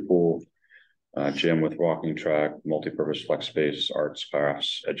 leisure pool, gym with walking track, multi-purpose flex space, arts,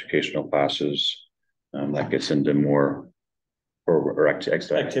 crafts, educational classes. That gets into more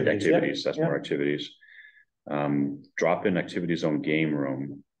activities. That's more activities. Drop-in activity zone game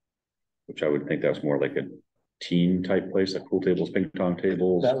room, which I would think that's more like a teen type place, like pool tables, ping pong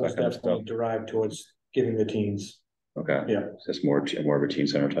tables, That was that kind of definitely stuff. derived towards giving the teens. Okay. Yeah. So it's more of a teen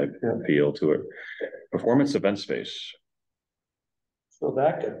center type Yeah. feel to it. Performance event space. So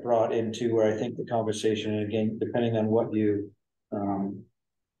that got brought into where I think the conversation, and again, depending on what you,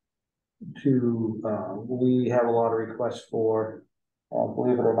 we have a lot of requests for,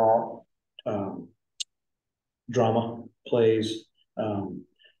 believe it or not, drama plays,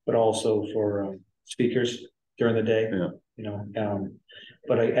 but also for speakers during the day. Yeah. You know,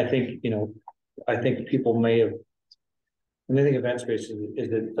 but I think, you know, I think people may have, when they think event space,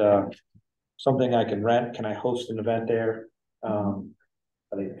 is it something I can rent? Can I host an event there?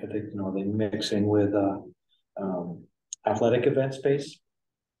 I think, you know, they mix in with athletic event space.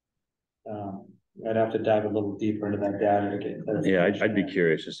 I'd have to dive a little deeper into that data to get. Yeah, I'd be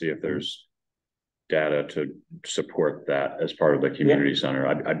curious to see if there's data to support that as part of the community center.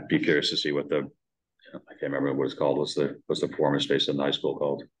 I'd be curious to see what the, I can't remember what it's called. What's the performance space in the high school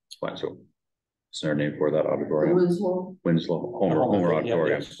called? So, is there a name for that auditorium? Winslow Homer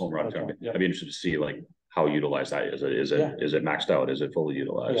Auditorium. Homer Auditorium. I'd be interested to see like how utilized that is. Is it maxed out? Is it fully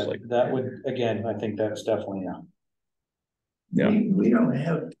utilized? Yeah, like that would, again, I think that's definitely yeah. We don't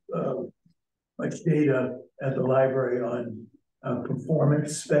have much data at the library on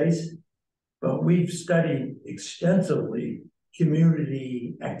performance space, but we've studied extensively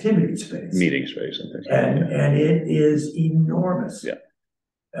community activity space, Meeting space and things. and it is enormous. Yeah.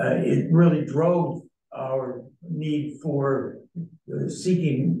 It really drove our need for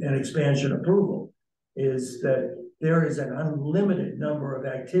seeking an expansion approval, is that there is an unlimited number of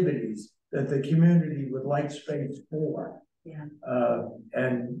activities that the community would like space for. Yeah.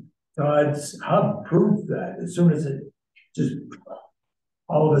 And Todd's hub proved that as soon as it just,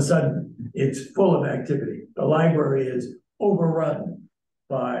 all of a sudden, it's full of activity. The library is overrun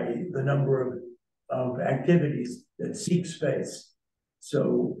by the number of activities that seek space.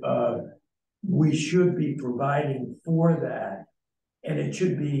 So we should be providing for that, and it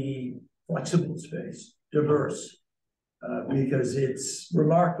should be flexible space, diverse, because it's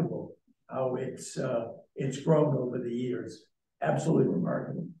remarkable how it's grown over the years. Absolutely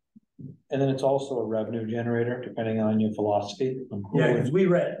remarkable. And then it's also a revenue generator, depending on your philosophy. Yeah, because we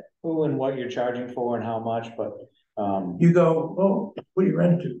read who and what you're charging for and how much, but you go, oh, what do you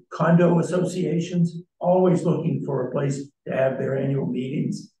rent to? Condo associations, always looking for a place to have their annual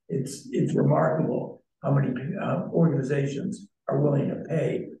meetings. It's remarkable how many organizations are willing to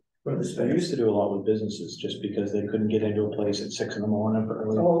pay for the we used space. to do a lot with businesses just because they couldn't get into a place at 6 a.m. for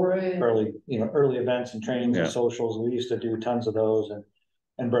early events and trainings and socials. We used to do tons of those,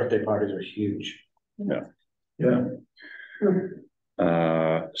 and birthday parties are huge. Yeah.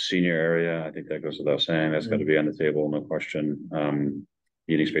 Senior area, I think that goes without saying. That's got to be on the table, no question.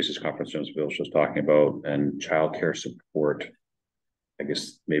 Meeting spaces, conference rooms, Bill was just talking about, and childcare support. I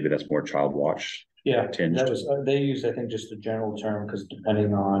guess maybe that's more child watch. Yeah, tinged. that was they used, I think, just a general term because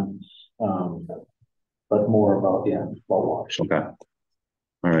depending on, but more about watch. Okay.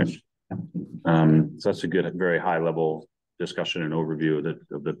 All right. So that's a good, very high level discussion and overview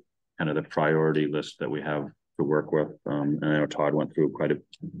of the kind of the priority list that we have to work with. And I know Todd went through quite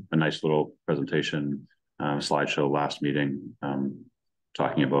a nice little presentation, slideshow last meeting,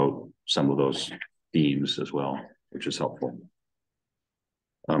 talking about some of those themes as well, which is helpful.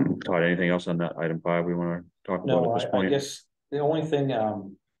 Todd, anything else on that item 5 we want to talk about at this point? I guess the only thing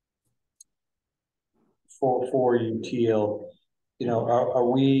for you, Teal, you know, are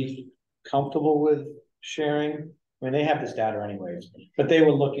we comfortable with sharing? I mean, they have this data anyways, but they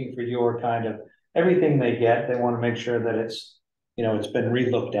were looking for your kind of everything they get. They want to make sure that it's, you know, it's been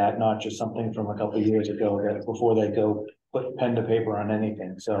relooked at, not just something from a couple of years ago that before they go put pen to paper on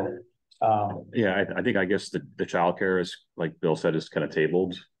anything. So yeah, I guess the childcare is, like Bill said, is kind of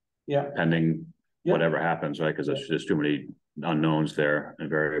tabled. Yeah. Pending whatever happens, right? Because there's too many unknowns there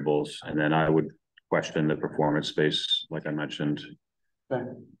and variables. And then I would question the performance space, like I mentioned. Okay.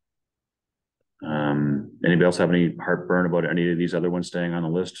 Anybody else have any heartburn about any of these other ones staying on the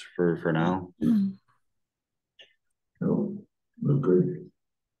list for now? No, look good.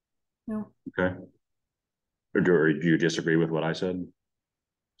 No. Okay. Or do you disagree with what I said?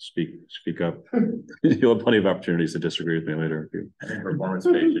 Speak up. You'll have plenty of opportunities to disagree with me later. I think performance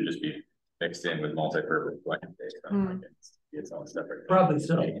space should just be mixed in with multi-purpose collective space. Its own separate. Probably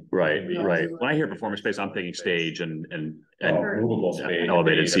so. Right. When I hear performance space, I'm thinking stage and movable space,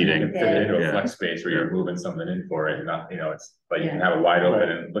 elevated seating. Into a flex space where you're moving something in for it, and not, you know, it's, but you can have it wide open.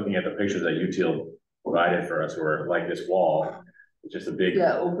 And looking at the pictures that UTIL provided for us, were like this wall, It's just a big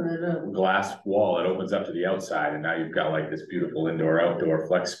Yeah, open it up. glass wall that opens up to the outside, and now you've got like this beautiful indoor-outdoor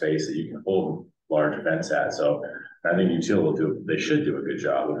flex space that you can hold large events at, so I think Util they should do a good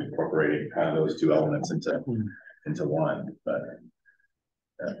job of incorporating kind of those two elements into one, but.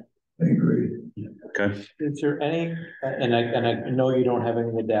 I agree. Okay, Is there any, and I know you don't have any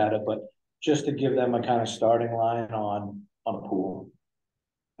of the data, but just to give them a kind of starting line on a pool.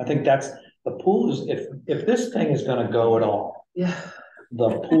 I think that's, the pool is, if this thing is gonna go at all, Yeah. the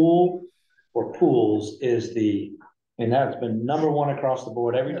pool or pools is and that's been number one across the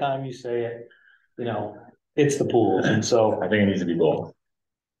board. Every time you say it, you know, it's the pool. And so I think it needs to be both,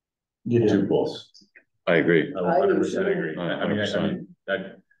 you two do. pools. I agree. I 100% agree. I mean,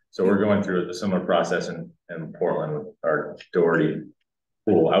 so we're going through a similar process in Portland with our Doherty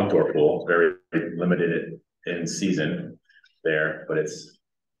pool, outdoor pool, very limited in season there, but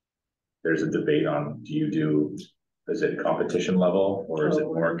there's a debate on, is it competition level or is it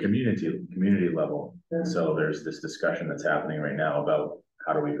more community level? Yeah. So there's this discussion that's happening right now about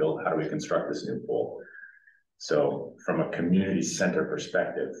how do we construct this new pool? So from a community center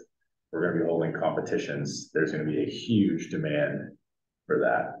perspective, we're gonna be holding competitions. There's gonna be a huge demand for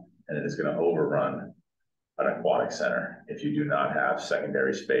that, and it is gonna overrun an aquatic center if you do not have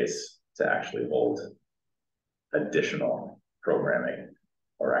secondary space to actually hold additional programming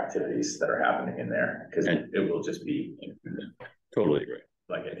or activities that are happening in there, because it will just be Totally agree.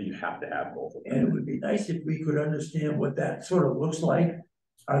 like, you have to have both of them. And it would be nice if we could understand what that sort of looks like.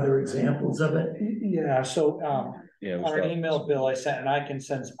 Are there examples of it? Yeah, so, Yeah, on an email, Bill, I sent, and I can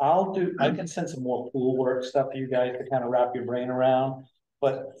send some more pool work stuff for you guys to kind of wrap your brain around.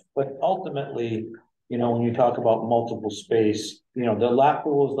 But ultimately, you know, when you talk about multiple space, you know, the lap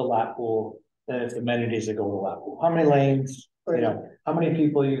pool is the lap pool, then it's amenities that go to the lap pool. How many lanes, you know, how many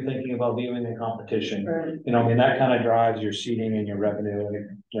people are you thinking about viewing the competition? Right. You know, I mean, that kind of drives your seating and your revenue,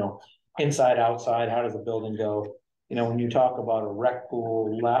 and, you know, inside, outside, how does the building go? You know, when you talk about a rec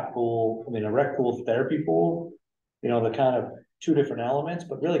pool, lap pool, I mean, a rec pool, therapy pool, you know, the kind of two different elements,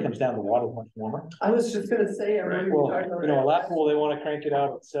 but really comes down to water much warmer. I was just gonna say, I remember you Well, talking about you know, a that. lap pool, they wanna crank it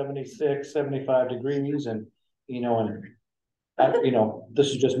out at 76, 75 degrees and, you know, you know, this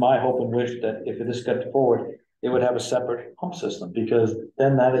is just my hope and wish that if this got forward, it would have a separate pump system, because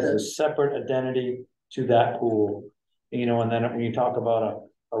then that is a separate identity to that pool. You know, and then when you talk about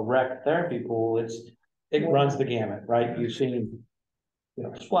a rec therapy pool, it runs the gamut, right? You've seen, you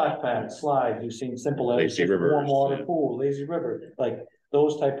know, splash pads, slides, you've seen simple as Lazy just warm rivers, water yeah. pool, lazy river, like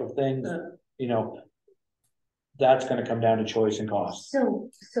those type of things, you know. That's gonna come down to choice and cost.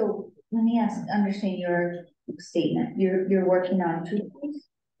 So let me understand your statement. You're working on two pools?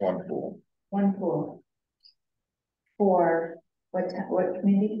 One pool One pool. For what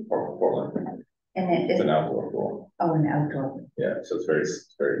community? for Portland. And it It's is, an outdoor pool. oh, an outdoor, Yeah, so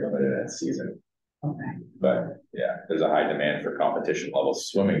it's very limited in season. okay. But yeah, there's a high demand for competition level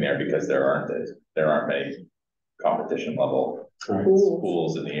swimming there because there aren't many competition level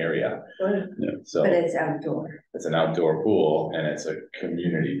pools in the area. Right. So But it's outdoor. it's an outdoor pool and it's a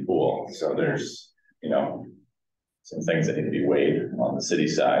community pool. So there's, you know, some things that need to be weighed on the city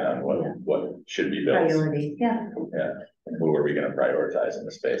side on what should be built. Priority, yeah. Yeah, and who are we gonna prioritize in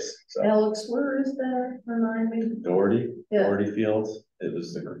the space? So Alex, where is that? Remind me. Doherty Yeah. Fields,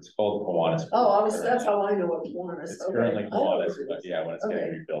 it's called Kiwanis. Oh, that's how I know it was. It's currently Kiwanis, but yeah, when it's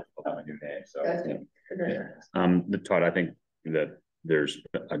getting rebuilt, it'll have a new name, so. Gotcha. Okay. Todd, I think that there's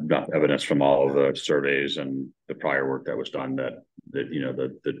enough evidence from all of the surveys and the prior work that was done that you know,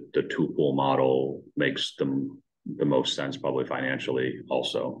 the two pool model makes them the most sense, probably financially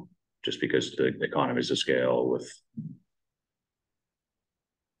also, just because the economies of scale with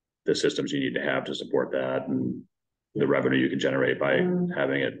the systems you need to have to support that and the revenue you can generate by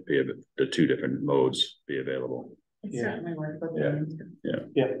having it be the two different modes be available. It's Yeah. certainly worth looking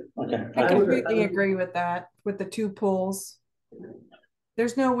into. Okay. I completely agree with that, with the two pools.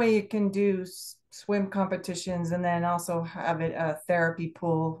 There's no way you can do swim competitions and then also have it a therapy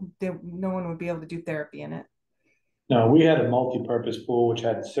pool. No one would be able to do therapy in it. No, we had a multi-purpose pool, which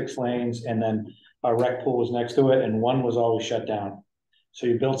had 6 lanes, and then our rec pool was next to it, and one was always shut down. So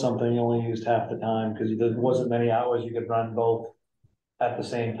you built something, you only used half the time, because there wasn't many hours you could run both at the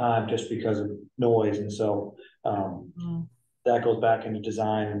same time, just because of noise, and so, that goes back into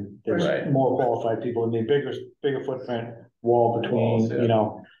design, and there's Right. more qualified people, and the bigger footprint, wall between, Walls, yeah. you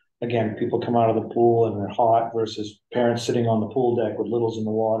know. Again, people come out of the pool and they're hot versus parents sitting on the pool deck with littles in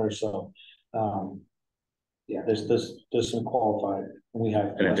the water, so, yeah, there's some qualified, and we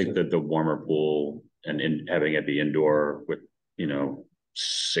have. And I think that the warmer pool and having it be indoor with, you know,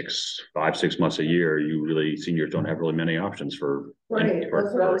 5, 6 months a year, seniors don't have really many options for Right,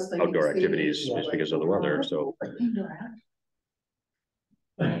 that's what I was thinking, outdoor see, activities yeah. just because of the weather, so.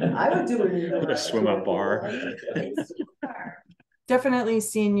 I would do it. A swim up bar. Definitely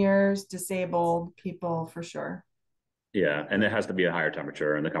seniors, disabled people for sure. Yeah, and it has to be a higher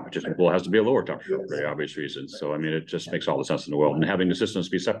temperature, and the competition pool has to be a lower temperature for very obvious reasons. So I mean, it just makes all the sense in the world. And having the systems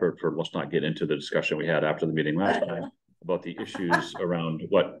be separate for, let's not get into the discussion we had after the meeting last time about the issues around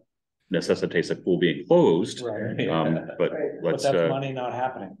what necessitates a pool being closed. Right. But Right. But let's that's money not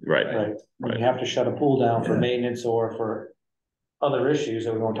happening. right. Right. When Right. you have to shut a pool down for Yeah. maintenance or for other issues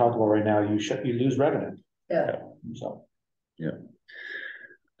that we won't talk about right now, you lose revenue. Yeah. So.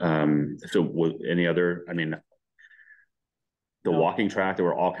 So any other, I mean, the No. walking track, there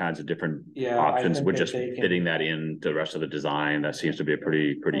were all kinds of different Yeah, I options. think We're that just they can- fitting that in to the rest of the design. That seems to be a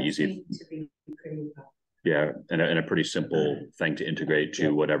pretty easy. Yeah, and a pretty simple thing to integrate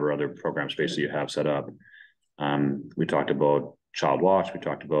to whatever other program space that you have set up. We talked about child watch, we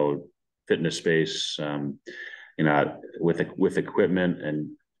talked about fitness space, with equipment,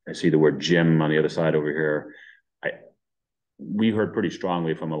 and I see the word gym on the other side over here. We heard pretty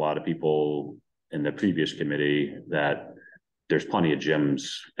strongly from a lot of people in the previous committee that there's plenty of gyms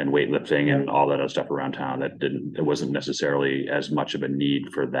and weightlifting and all that other stuff around town there wasn't necessarily as much of a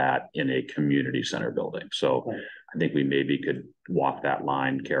need for that in a community center building. So Right. I think we maybe could walk that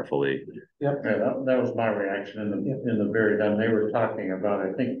line carefully. Yep. Yeah, that was my reaction in the very time they were talking about,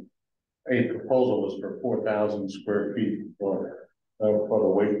 I think a proposal was for 4,000 square feet for the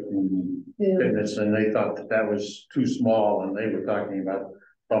weight and fitness, and they thought that was too small, and they were talking about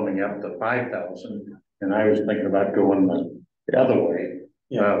bumping up to 5,000, and I was thinking about going the other way.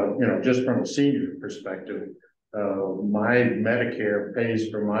 Just from a senior perspective, my Medicare pays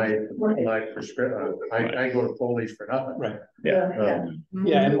for my prescription. I go to Foley's for nothing. Right. Yeah.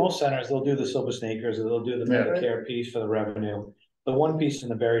 Yeah, in most centers, they'll do the silver sneakers, or they'll do the Yeah. Medicare piece for the revenue. The one piece in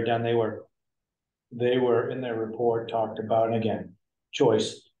the very down, they were in their report talked about, and again,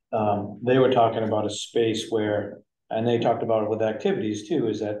 choice. They were talking about a space where, and they talked about it with activities too,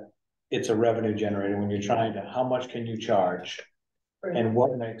 is that it's a revenue generator when you're trying to, how much can you charge? And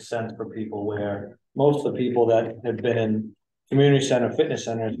what makes sense for people, where most of the people that have been in community center, fitness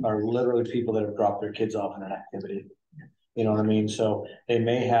centers are literally people that have dropped their kids off in an activity. You know what I mean? So they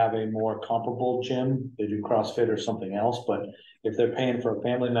may have a more comparable gym, they do CrossFit or something else, but if they're paying for a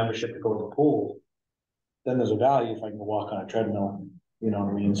family membership to go to the pool, then there's a value if I can walk on a treadmill, you know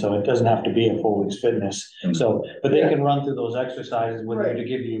what I mean? So it doesn't have to be a Foley's Fitness. So, but they can run through those exercises with you to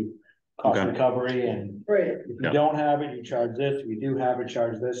give you cost Okay. recovery, and Right. if you Yeah. don't have it, you charge this, if you do have it,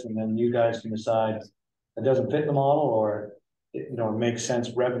 charge this, and then you guys can decide it doesn't fit the model, or it makes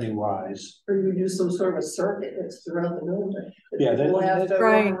sense revenue wise. Or you do some sort of a circuit that's throughout the building. Yeah, that- We'll have to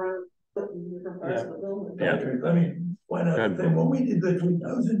Right. run around, put in different parts of the building. Yeah. Patrick, let me point out the thing, when we did the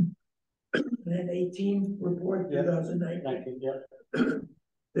 2018 report, Yeah. 2019, Yep.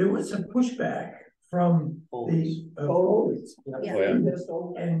 there was some pushback from the Foley's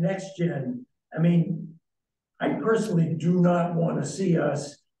and Next Gen. I mean, I personally do not want to see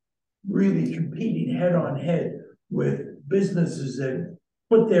us really competing head on head with businesses that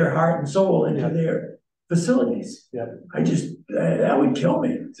put their heart and soul into their facilities. Yeah. I just, that would kill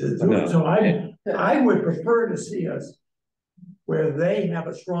me to do it. So I would prefer to see us where they have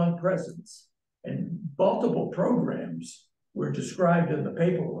a strong presence, and multiple programs were described in the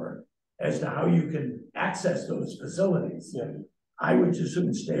paperwork as to how you can access those facilities. Yeah. I would just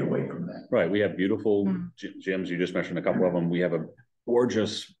soon stay away from that. Right, we have beautiful gyms. You just mentioned a couple of them. We have a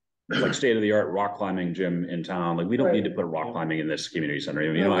gorgeous, like, state-of-the-art rock climbing gym in town. Like, we don't need to put rock climbing in this community center.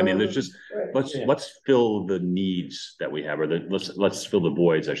 I mean, there's just, let's fill the needs that we have, or let's fill the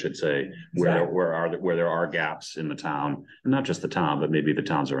voids, I should say, where there are gaps in the town, and not just the town, but maybe the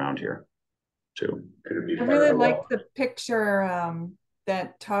towns around here too. Could it be I part really of the liked the picture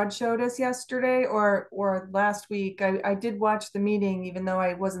that Todd showed us yesterday or last week. I did watch the meeting, even though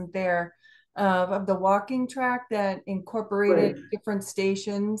I wasn't there, of the walking track that incorporated different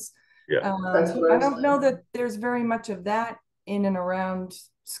stations. Yeah. I don't know that there's very much of that in and around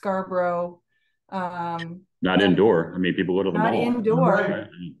Scarborough. Not indoor. I mean, people go to the Not mall. indoor. Right.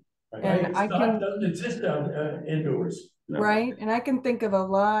 And It's I not- can- doesn't exist indoors. No. Right, and I can think of a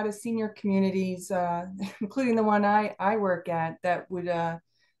lot of senior communities, including the one I work at, that would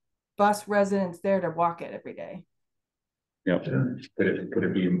bus residents there to walk it every day. Yep. Could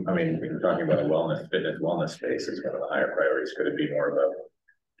it be, I mean, we're talking about a fitness wellness space is one of the higher priorities. Could it be more of a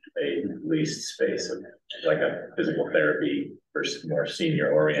leased space of like a physical therapy for more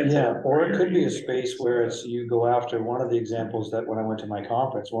senior oriented. Yeah, or it could be a space where it's, you go after, one of the examples that when I went to my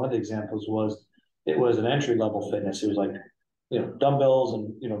conference, one of the examples was, it was an entry level fitness, it was like, you know, dumbbells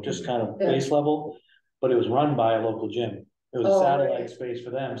and, you know, just kind of base level, but it was run by a local gym. It was a satellite space for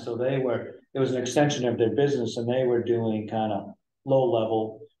them, so it was an extension of their business, and they were doing kind of low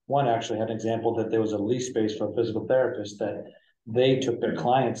level. One actually had an example that there was a lease space for a physical therapist that they took their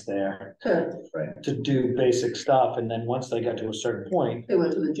clients there to do basic stuff, and then once they got to a certain point, They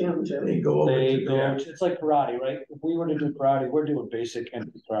went to the gym, They go over to the, it's like karate, right? If we were to do karate, we're doing basic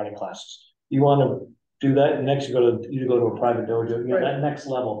and karate classes. You wanna do that, and next you go to a private dojo, you know, that next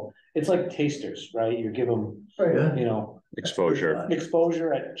level. It's like tasters, right? You give them, yeah. you know,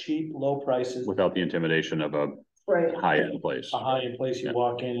 exposure at cheap, low prices. without the intimidation of a high-end place. A high-end place, you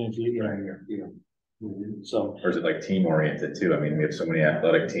walk in and you know, so. Or is it like team oriented too? I mean, we have so many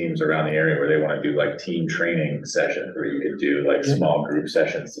athletic teams around the area where they want to do like team training sessions, where you could do like small group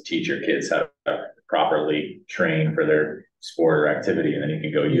sessions to teach your kids how to properly train for their sport or activity, and then you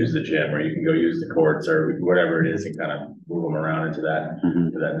can go use the gym, or you can go use the courts, or whatever it is, and kind of move them around into that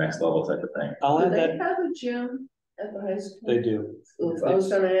to that next level type of thing. I'll Do add they that, have a gym at the high school? they do. I was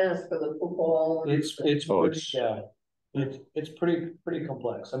gonna ask for the football. It's pretty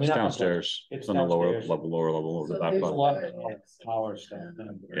complex. I mean, It's not complex. downstairs, It's it's on the lower downstairs. level of the So back there's There's a part. lot of power stuff.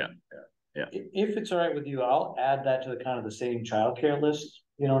 Yeah. If it's all right with you, I'll add that to the kind of the same childcare list,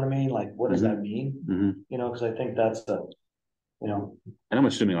 you know what I mean? Like, what does that mean? Mhm. You know, cause I think that's the, you know. And I'm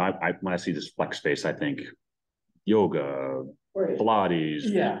assuming when I see this flex space, I think yoga, Pilates,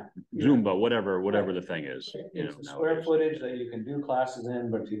 Yeah. Zumba, whatever the thing is, you know. It's the square nowadays. footage that you can do classes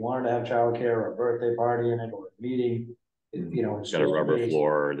in, but if you wanted to have childcare or a birthday party in it or a meeting, you know. It's got a rubber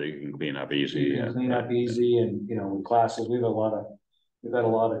floor that you can clean up easy. You can clean up easy, and, you know, with classes, we've got a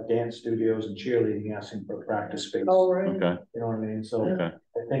lot of dance studios and cheerleading asking for practice space. Oh, right. Okay, You know what I mean? So okay.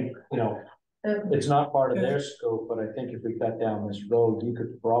 I think, you know, it's not part of their scope, but I think if we cut down this road, you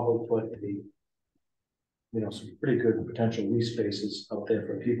could probably put some pretty good potential lease spaces out there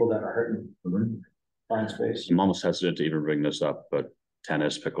for people that are hurting. Find space. I'm almost hesitant to even bring this up, but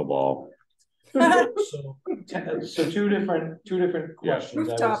tennis, pickleball. So two different questions. I would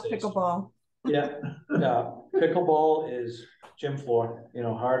Rooftop say. pickleball. Yeah, pickleball is gym floor, you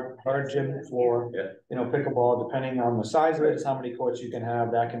know, hard gym floor. Yeah. You know, pickleball, depending on the size of it, is how many courts you can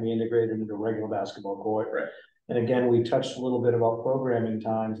have, that can be integrated into a regular basketball court. Right. And again, we touched a little bit about programming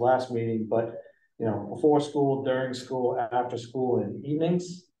times last meeting, but, you know, before school, during school, after school, and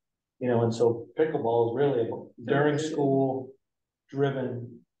evenings. You know, and so pickleball is really a during school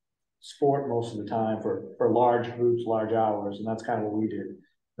driven sport most of the time for large groups, large hours, and that's kind of what we did.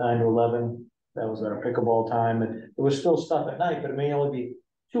 9 to 11, that was our pickleball time, and there was still stuff at night, but it may only be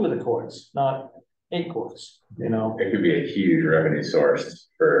 2 of the courts, not 8 courts, you know. It could be a huge revenue source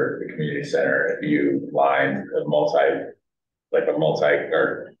for the community center if you lined a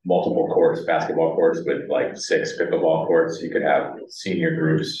multiple courts, basketball courts with like 6 pickleball courts. You could have senior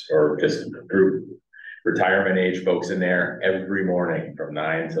groups or just group retirement age folks in there every morning from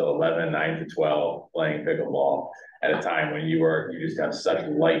 9 to 11, 9 to 12 playing pickleball at a time when you just have such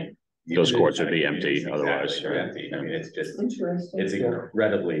light. Those courts would be empty Exactly, otherwise. they're empty. I mean, it's Interesting. it's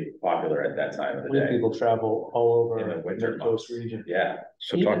incredibly popular at that time of the We have day. people travel all In over the the winter Mid Coast months. region. Yeah.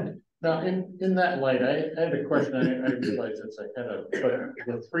 So talk, Now, in that light, I had a question, I realize it's a kind of, but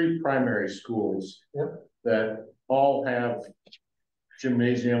the 3 primary schools. Yep. That all have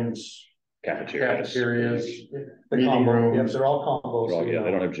gymnasiums, cafeterias. The meeting combo, rooms. yes, they're all combos. Well, you yeah, know.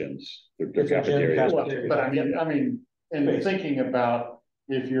 they don't have gyms. They're It's a gym, cafeterias. cafeteria. But I mean, and thinking about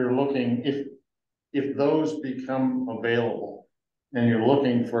if you're looking, if those become available and you're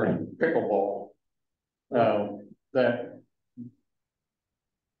looking for pickleball, that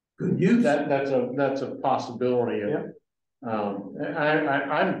good use. that's a possibility of.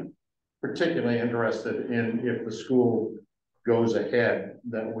 I'm particularly interested in if the school goes ahead,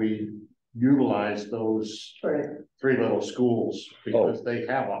 that we utilize those 3 little schools, because they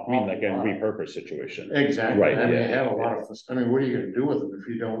have a. I mean, like a repurpose situation. Exactly. Right, I mean, yeah, they have a lot of, I mean, what are you gonna do with them if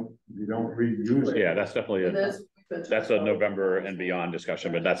you don't reuse it? Yeah, that's definitely, that's a November and beyond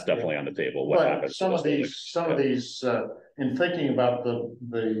discussion, but that's definitely on the table. What But happens? to some those of buildings. these, in thinking about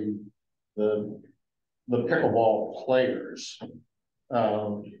the pickleball players,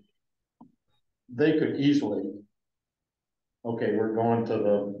 they could easily, okay, we're going to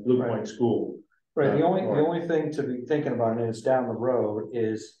the Blue Point School. Right, the only thing to be thinking about, and it's down the road,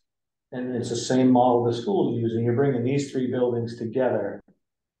 is, and it's the same model the school's using, you're bringing these 3 buildings together.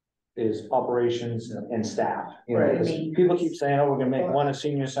 Is operations and staff, you know, Right. 'cause people keep saying, oh, we're gonna make one a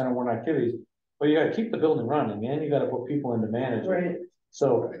senior center, one activities. But you gotta keep the building running, and you gotta put people into management. Right.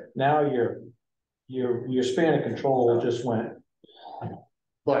 So now your span of control just went.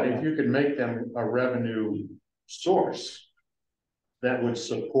 But if you could make them a revenue source, that would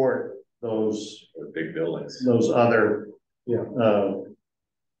support those Big buildings. other. Yeah.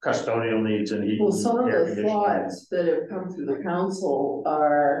 Custodial needs and heating. Well, some of air the conditioning. thoughts that have come through the council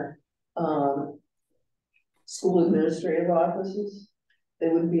are, school administrative offices. They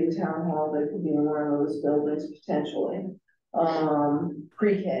wouldn't be in town hall, they could be in one of those buildings potentially.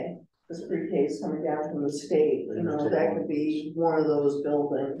 Pre-K, because pre-K is coming down from the state, you know, that could be one of those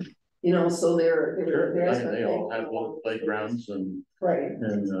buildings. You know, so they're. They all have little playgrounds and. Right.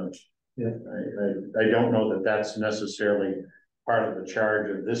 And, I don't know that that's necessarily part of the charge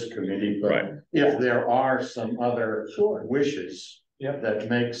of this committee, but Right. if there are some other Sure. wishes. Yep. That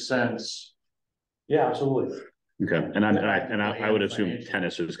make sense. Yeah, absolutely. Okay, and I would assume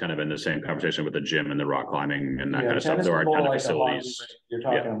tennis is kind of in the same conversation with the gym and the rock climbing and that Yeah, kind of stuff. tennis There is are a more ton of like a hockey facilities. rink. You're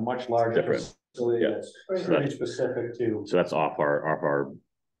talking a much larger Different. facility Yeah. that's Right. pretty specific to. So that's off our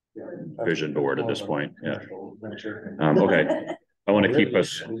vision board at this point, yeah. Venture. Okay, I want to keep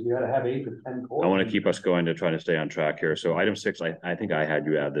us, You gotta have 8 to 10 courts. I want to keep us going to try to stay on track here. So item 6, I think I had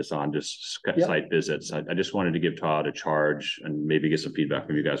you add this on, just Yep. site visits. I just wanted to give Todd a charge and maybe get some feedback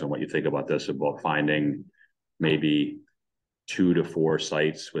from you guys on what you think about this, about finding maybe 2 to 4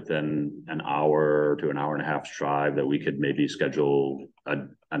 sites within an hour to an hour and a half drive that we could maybe schedule a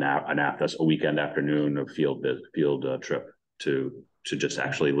weekend afternoon of field trip to just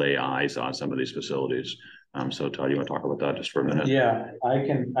actually lay eyes on some of these facilities. So Todd, you want to talk about that just for a minute? Yeah, I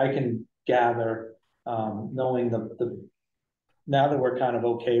can gather, knowing now that we're kind of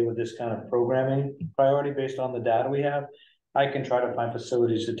okay with this kind of programming priority based on the data we have, I can try to find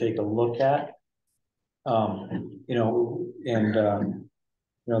facilities to take a look at. You know, and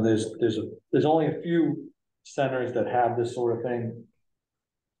you know, there's only a few centers that have this sort of thing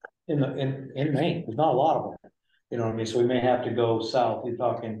in Maine. There's not a lot of them. You know what I mean? So we may have to go south. You're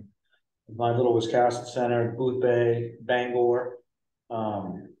talking my little Wisconsin Center, Booth Bay, Bangor.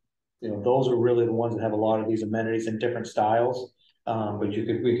 You know, those are really the ones that have a lot of these amenities in different styles. But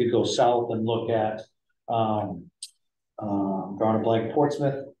we could go south and look at drawing a blank,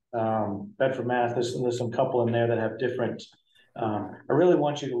 Portsmouth, Bedford, Mass. There's some couple in there that have different. I really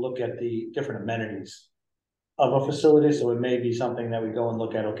want you to look at the different amenities of a facility. So it may be something that we go and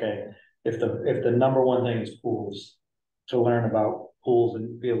look at. Okay, if the number one thing is pools, to learn about pools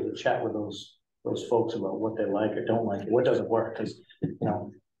and be able to chat with those folks about what they like or don't like, what doesn't work. Because you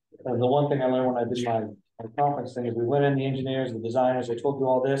know, the one thing I learned when I did my conference thing is we went in, the engineers, the designers, they told you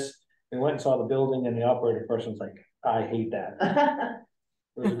all this. We went and saw the building, and the operating person's like, I hate that.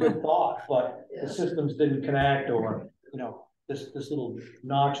 It was a good thought, but the systems didn't connect, or you know, this little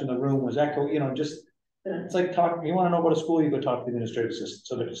notch in the room was echo. You know, just it's like talking. You want to know about a school, you go talk to the administrative assistants,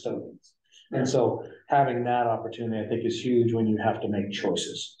 so the custodians. And so having that opportunity, I think, is huge when you have to make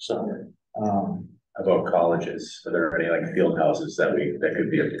choices. So, How about colleges? Are there any like field houses that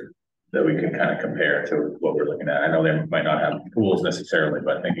we can kind of compare to what we're looking at? I know they might not have pools necessarily,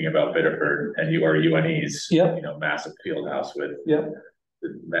 but thinking about Biddeford and UNE's, Yep. You know, massive field house with yep.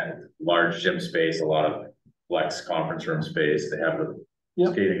 large gym space, a lot of flex conference room space. They have a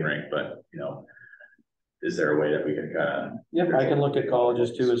Yep. skating rink, but you know, is there a way that we can kind of? Yep, I can look at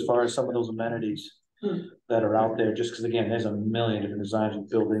colleges too, as far as some of those amenities that are out there, just because again, there's a million different designs of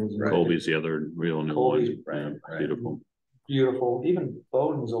buildings. And Colby's the other real new Colby's, one. right. Beautiful. Beautiful. Even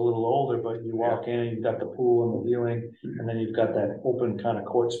Bowdoin's a little older, but you walk in, you've got the pool and the viewing, and then you've got that open kind of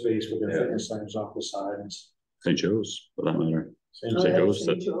court space with their fitness centers off the sides. St. Joe's, for that matter. St. St. Joe's,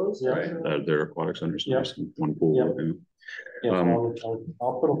 St. Joe's, Right. their aquatic centers, Yep. one pool. Yep. Yeah, Um,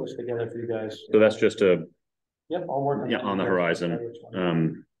 I'll put a list together for you guys. So that's just Yep, I'll work on the horizon.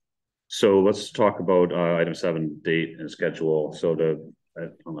 So let's talk about item 7, date and schedule. So I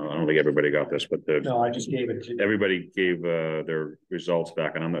don't think everybody got this, but No, I just gave it to. everybody gave their results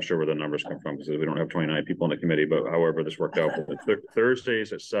back, and I'm not sure where the numbers come from because we don't have 29 people in the committee, but however this worked out.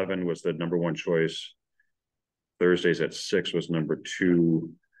 Thursdays at 7 was the number 1 choice. Thursdays at 6 was number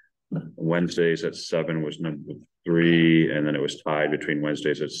 2. Wednesdays at 7 was number 3, and then it was tied between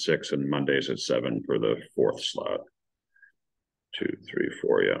Wednesdays at 6 and Mondays at 7 for the 4th slot. 2, 3,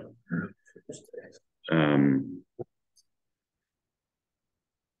 4, yeah.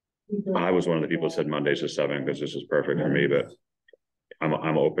 I was one of the people that said Mondays at 7 because this is perfect for me, but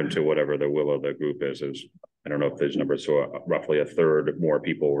I'm open to whatever the will of the group is. I don't know if there's numbers, so roughly a third more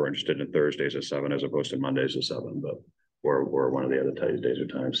people were interested in Thursdays at 7 as opposed to Mondays at 7, but or one of the other days or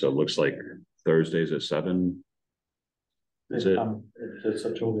times. So it looks like Thursdays at 7 Is it, It's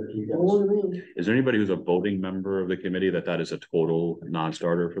such over to you guys. What do you mean? is there anybody who's a voting member of the committee that is a total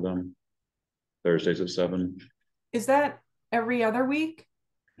non-starter for them? Thursdays at 7? Is that every other week?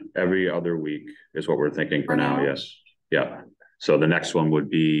 Every other week is what we're thinking for For now, now? yes. Yeah. So the next one would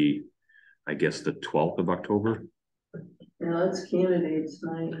be, I guess, the 12th of October. Yeah, that's candidates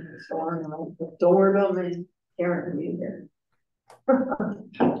night, so I don't know. Don't worry about me. Karen will be there.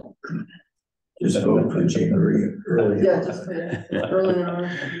 Just vote for January early. Yeah, just early on.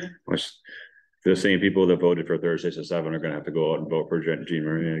 Which the same people that voted for Thursdays at 7 are gonna have to go out and vote for Jean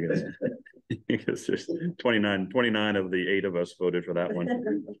Marie, I guess. Because there's 29 of the 8 of us voted for that one.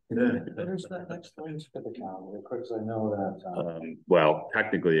 There's that next one's for the calendar, of course, I know that. Well,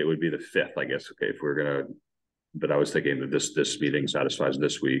 technically it would be the 5th, I guess, okay, if we're gonna, but I was thinking that this meeting satisfies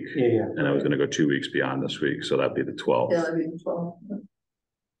this week. Yeah. And I was gonna go 2 weeks beyond this week, so that'd be the 12th. Yeah, that'd be the 12.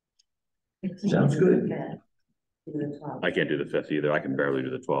 Sounds good. I can't do the 5th either. I can barely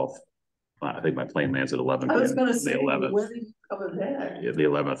do the 12th. I think my plane lands at 11. I was p.m. gonna the say, 11th. when are you coming back? Yeah, the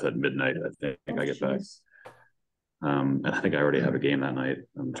 11th at midnight, I think I get back. And I think I already have a game that night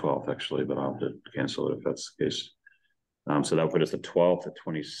on the 12th actually, but I'll have to cancel it if that's the case. So that would put us the 12th at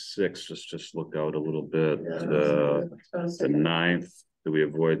 26. Just look out a little bit. The 9th, do we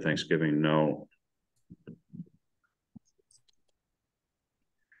avoid Thanksgiving? No.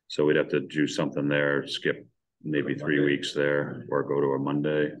 So we'd have to do something there, skip maybe 3 weeks there, or go to a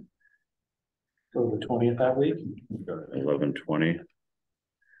Monday. Go to the 20th that week. 11/20.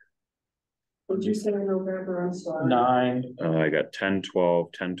 What'd you say in November? I'm sorry. 9. I got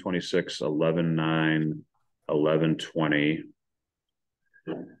 10/12, 10/26, 11/9, 11/20.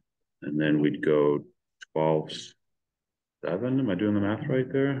 And then we'd go 12/7. Am I doing the math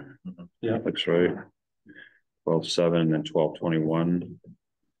right there? Yeah. Looks right. 12/7 and then 12/21.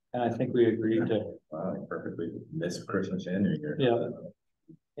 And I think we agreed to, Perfectly miss Christmas and New Year. yeah.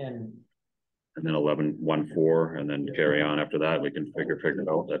 And And then 11/1/4, and then carry on after that. We can figure it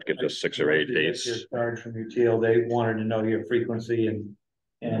out. That gives us 6 or 8 Your dates. charge from your TL, they wanted to know your frequency and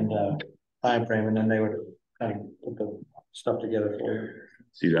time frame, and then they would kind of put the stuff together for you.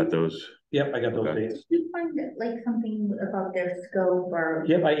 So you got those? Yep, I got those Okay. dates. Did you find it like something about their scope or?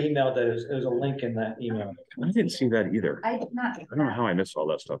 Yep, I emailed that, there's a link in that email. I didn't see that either. I did not. I don't know how I missed all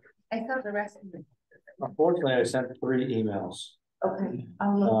that stuff. I saw the rest of it. Unfortunately, I sent 3 emails. Okay,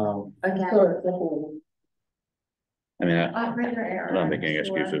 I'll look again. Sorry. I mean, Operator error. I'm not making any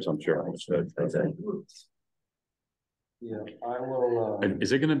Sure. excuses, I'm sure. Yeah, I will, And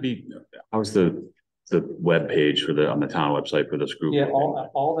is it gonna be, how's the web page for on the town website for this group? yeah,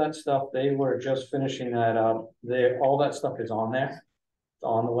 all that stuff, they were just finishing that up. All that stuff is on there. It's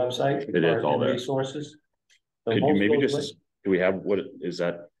on the website. It is all there. Resources. So Could you most maybe of those just, do we have, what is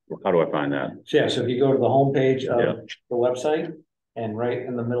that, how do I find that? Yeah, so if you go to the homepage Yeah. of the website, and right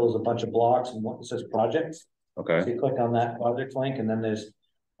in the middle is a bunch of blocks and what says projects. So Okay, you click on that project link, and then there's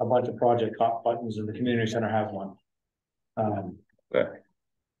a bunch of project hot buttons, and the community center has one. okay.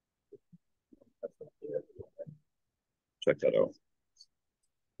 Check that out.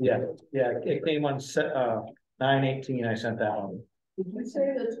 Yeah, it came on 9/18, I sent that one. Did you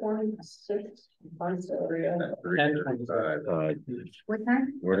say the 26th? I'm sorry. 10:35. What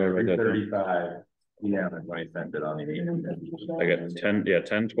time? Where did I write that down? 35. Yeah, that's when I sent it on the email. I got 10,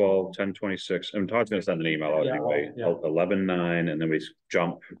 10/12, 10/26, and Todd's gonna send an email out Yeah, anyway, yeah. 11/9, and then we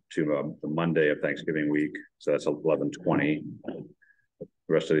jump to the Monday of Thanksgiving week, so that's 11/20.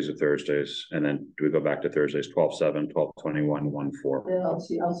 The rest of these are Thursdays, and then do we go back to Thursdays, 12/7, 12/21, 1/4? Yeah, I'll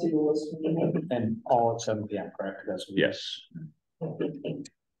see the list. And all at 7 PM, correct? That's what- Yes.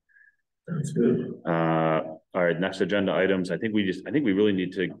 Sounds good. All right, next agenda items. I think we really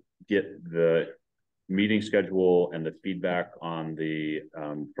need to get the meeting schedule and the feedback on the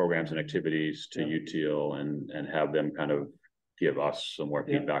programs and activities to UTIL and have them kind of give us some more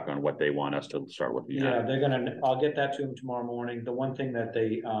Yeah. feedback on what they want us to start looking Yeah, at. I'll get that to them tomorrow morning. The one thing that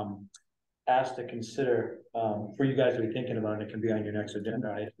they asked to consider for you guys to be thinking about, and it can be on your next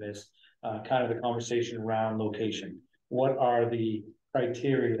agenda item, is kind of the conversation around location. What are the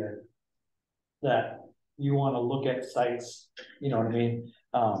criteria that you want to look at sites, you know what I mean?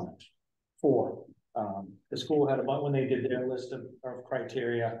 For the school had about, when they did their list of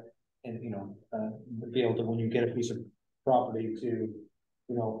criteria, and be able to, when you get a piece of property, to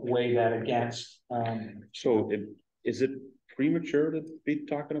weigh that against. So is it premature to be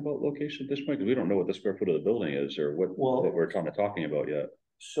talking about location at this point? Because we don't know what the square foot of the building is or what we're kind of talking about yet.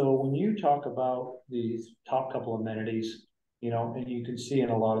 So when you talk about these top couple amenities, and you can see in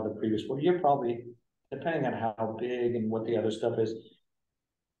a lot of the previous, well, you're probably, depending on how big and what the other stuff is,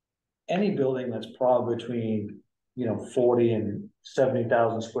 any building that's probably between 40 and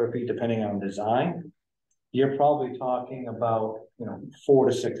 70,000 square feet, depending on design, you're probably talking about, 4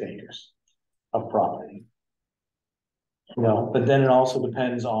 to 6 acres of property. But then it also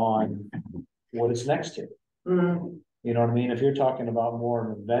depends on what it's next to. Mm, You know what I mean? If you're talking about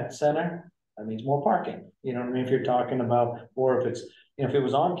more of an event center, that means more parking. You know what I mean? If you're talking about, or if it's, if it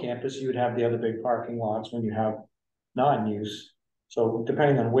was on campus, you would have the other big parking lots when you have non-use. So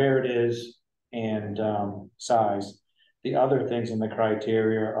depending on where it is and size, the other things in the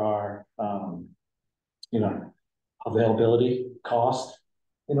criteria are, availability, cost.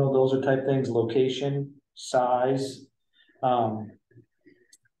 Those are type things, location, size. For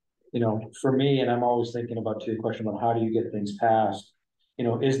me, and I'm always thinking about your question about how do you get things passed?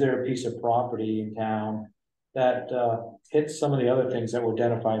 Is there a piece of property in town that hits some of the other things that were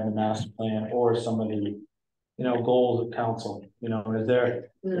identified in the master plan or some of the, goals of council? Is there,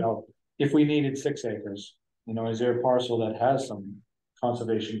 if we needed 6 acres, is there a parcel that has some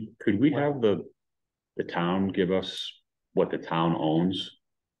conservation? Could we have the town give us what the town owns?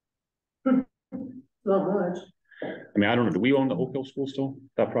 not much. I mean, I don't know, do we own the Oak Hill School still,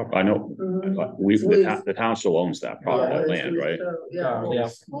 that property? I know, Mhm. the town still owns that property, that land, right? Yeah.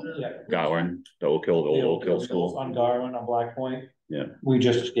 Gowan, the Oak Hill, the old Oak Hill School. On Darwin, on Black Point. Yeah. We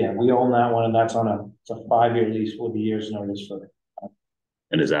own that one, and that's it's a 5-year lease with a year's notice for it.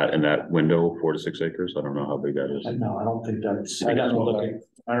 And is that in that window, 4 to 6 acres? I don't know how big that is. No, I don't think that's. I don't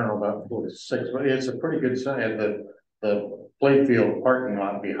know about 4 to 6, but it's a pretty good size. The playfield parking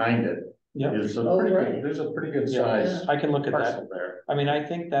lot behind it Yeah, is right. there's a pretty good Yeah. size I can look at that. parcel there. I mean, I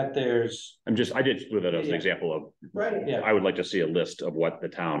think that there's, I did with it as an Yeah. example of, Right. yeah, I would like to see a list of what the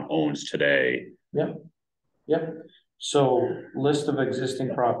town owns today. yep. So list of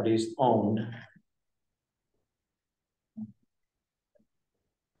existing properties owned.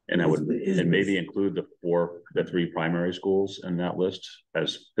 And I would, Is- and maybe include the 3 primary schools in that list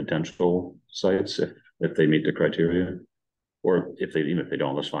as potential sites if they meet the criteria. Or even if they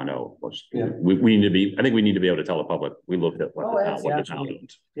don't, let's find out what's, Yeah. we need to be, I think we need to be able to tell the public, we looked at what Oh, the town absolutely.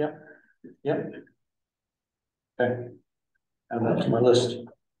 owns. Yep. Okay. And that's my list.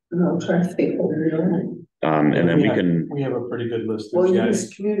 No, I'm trying to think what we're doing. And then we can, We have a pretty good list. Well, of you GIS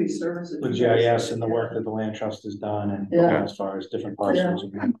use community services. with GIS and the work that the land trust has done and Yeah. as far as different parcels.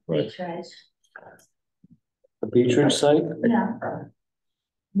 right. The Beechridge site, Yeah.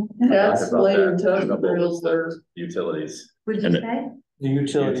 That's About later that. tough About rails there. Utilities. Would you And say? the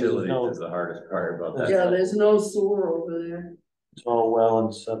utilities, Utilities is the hardest part about that. Yeah, there's no sewer over there. it's all well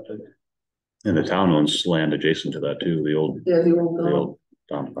and septic. And the town owns land adjacent to that too, the old, Yeah, the old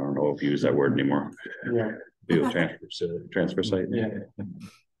dump. I don't know if you use that word anymore. Yeah, The old transfer site. yeah.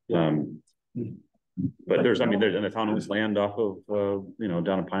 But there's and the town owns land off of,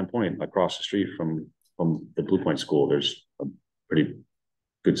 down in Pine Point, across the street from the Blue Point School. There's a pretty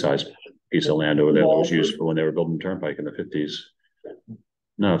good sized piece of land over there that was used for when they were building the turnpike in the 50s.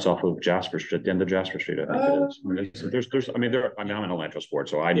 No, it's off of Jasper Street, at the end of Jasper Street, I think it is. I'm in a land trust board,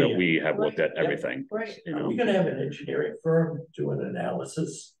 so I know Yeah. we have looked at Yep. everything. Right. Are we gonna have an engineering firm do an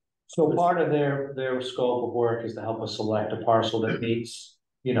analysis? So part of their scope of work is to help us select a parcel that meets,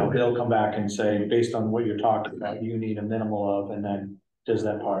 they'll come back and say, based on what you're talking about, you need a minimal of, and then does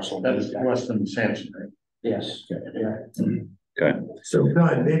that parcel? meet That's that? Weston Sampson, right? Yes, yeah. So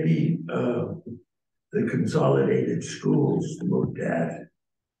Todd, maybe, the consolidated schools looked at,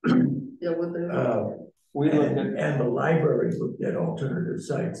 Yeah, with the, We looked at, and the library looked at alternative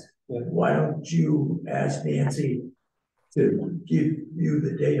sites. Yeah. Why don't you ask Nancy to give you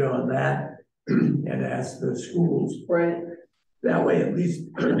the data on that and ask the schools? right. That way, at least.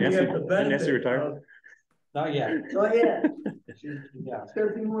 we Nancy- have the didn't benefit Nancy retire? of- not yet, Oh, yeah, yeah, it's got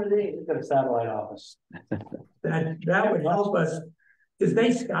a few more days. we've got a satellite office. That would help us, because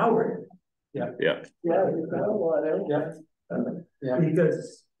they scoured Yeah, Yeah, you've got a lot of. Yeah, yeah.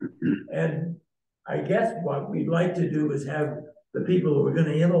 because, and I guess what we'd like to do is have the people who are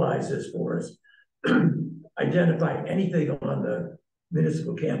gonna analyze this for us identify anything on the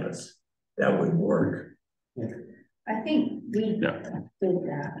municipal campus that would work. I think we did Yeah.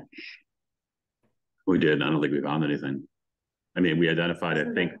 that. we did. I don't think we found anything. I mean, we identified,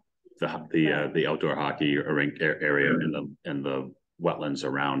 I think, the outdoor hockey rink area and the wetlands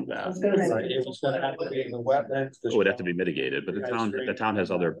around I that. was gonna Right, say, it was gonna have to be in the wetlands. It would have to be mitigated, but the town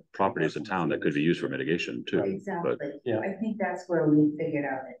has other properties in town that could be used for mitigation too. Exactly. Yeah. I think that's where we figured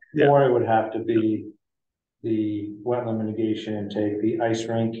out it. Yeah. Or it would have to be the wetland mitigation and take the ice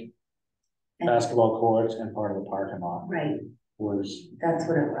rink, And- basketball courts and part of the parking lot. Right. was, That's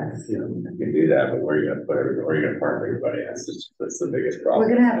what it was. you know, You can do that, but where are you gonna put everybody, where are you gonna park everybody? That's the biggest problem.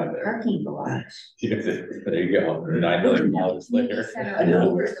 We're gonna have out a there. parking garage. There you go, 9 million dollars Community later. center I know.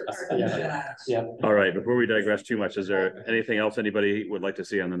 over the parking garage. Yeah. All right, before we digress too much, is there anything else anybody would like to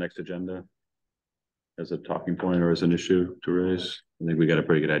see on the next agenda? As a talking point or as an issue to raise? I think we got a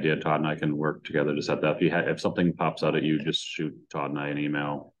pretty good idea. Todd and I can work together to set that. If something pops out at you, just shoot Todd and I an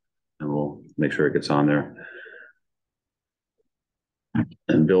email and we'll make sure it gets on there.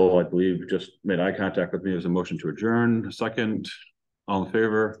 And Bill, I believe, just made eye contact with me as a motion to adjourn. A second, all in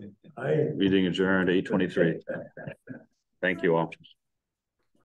favor? I. Meeting adjourned 8:23. Thank you all.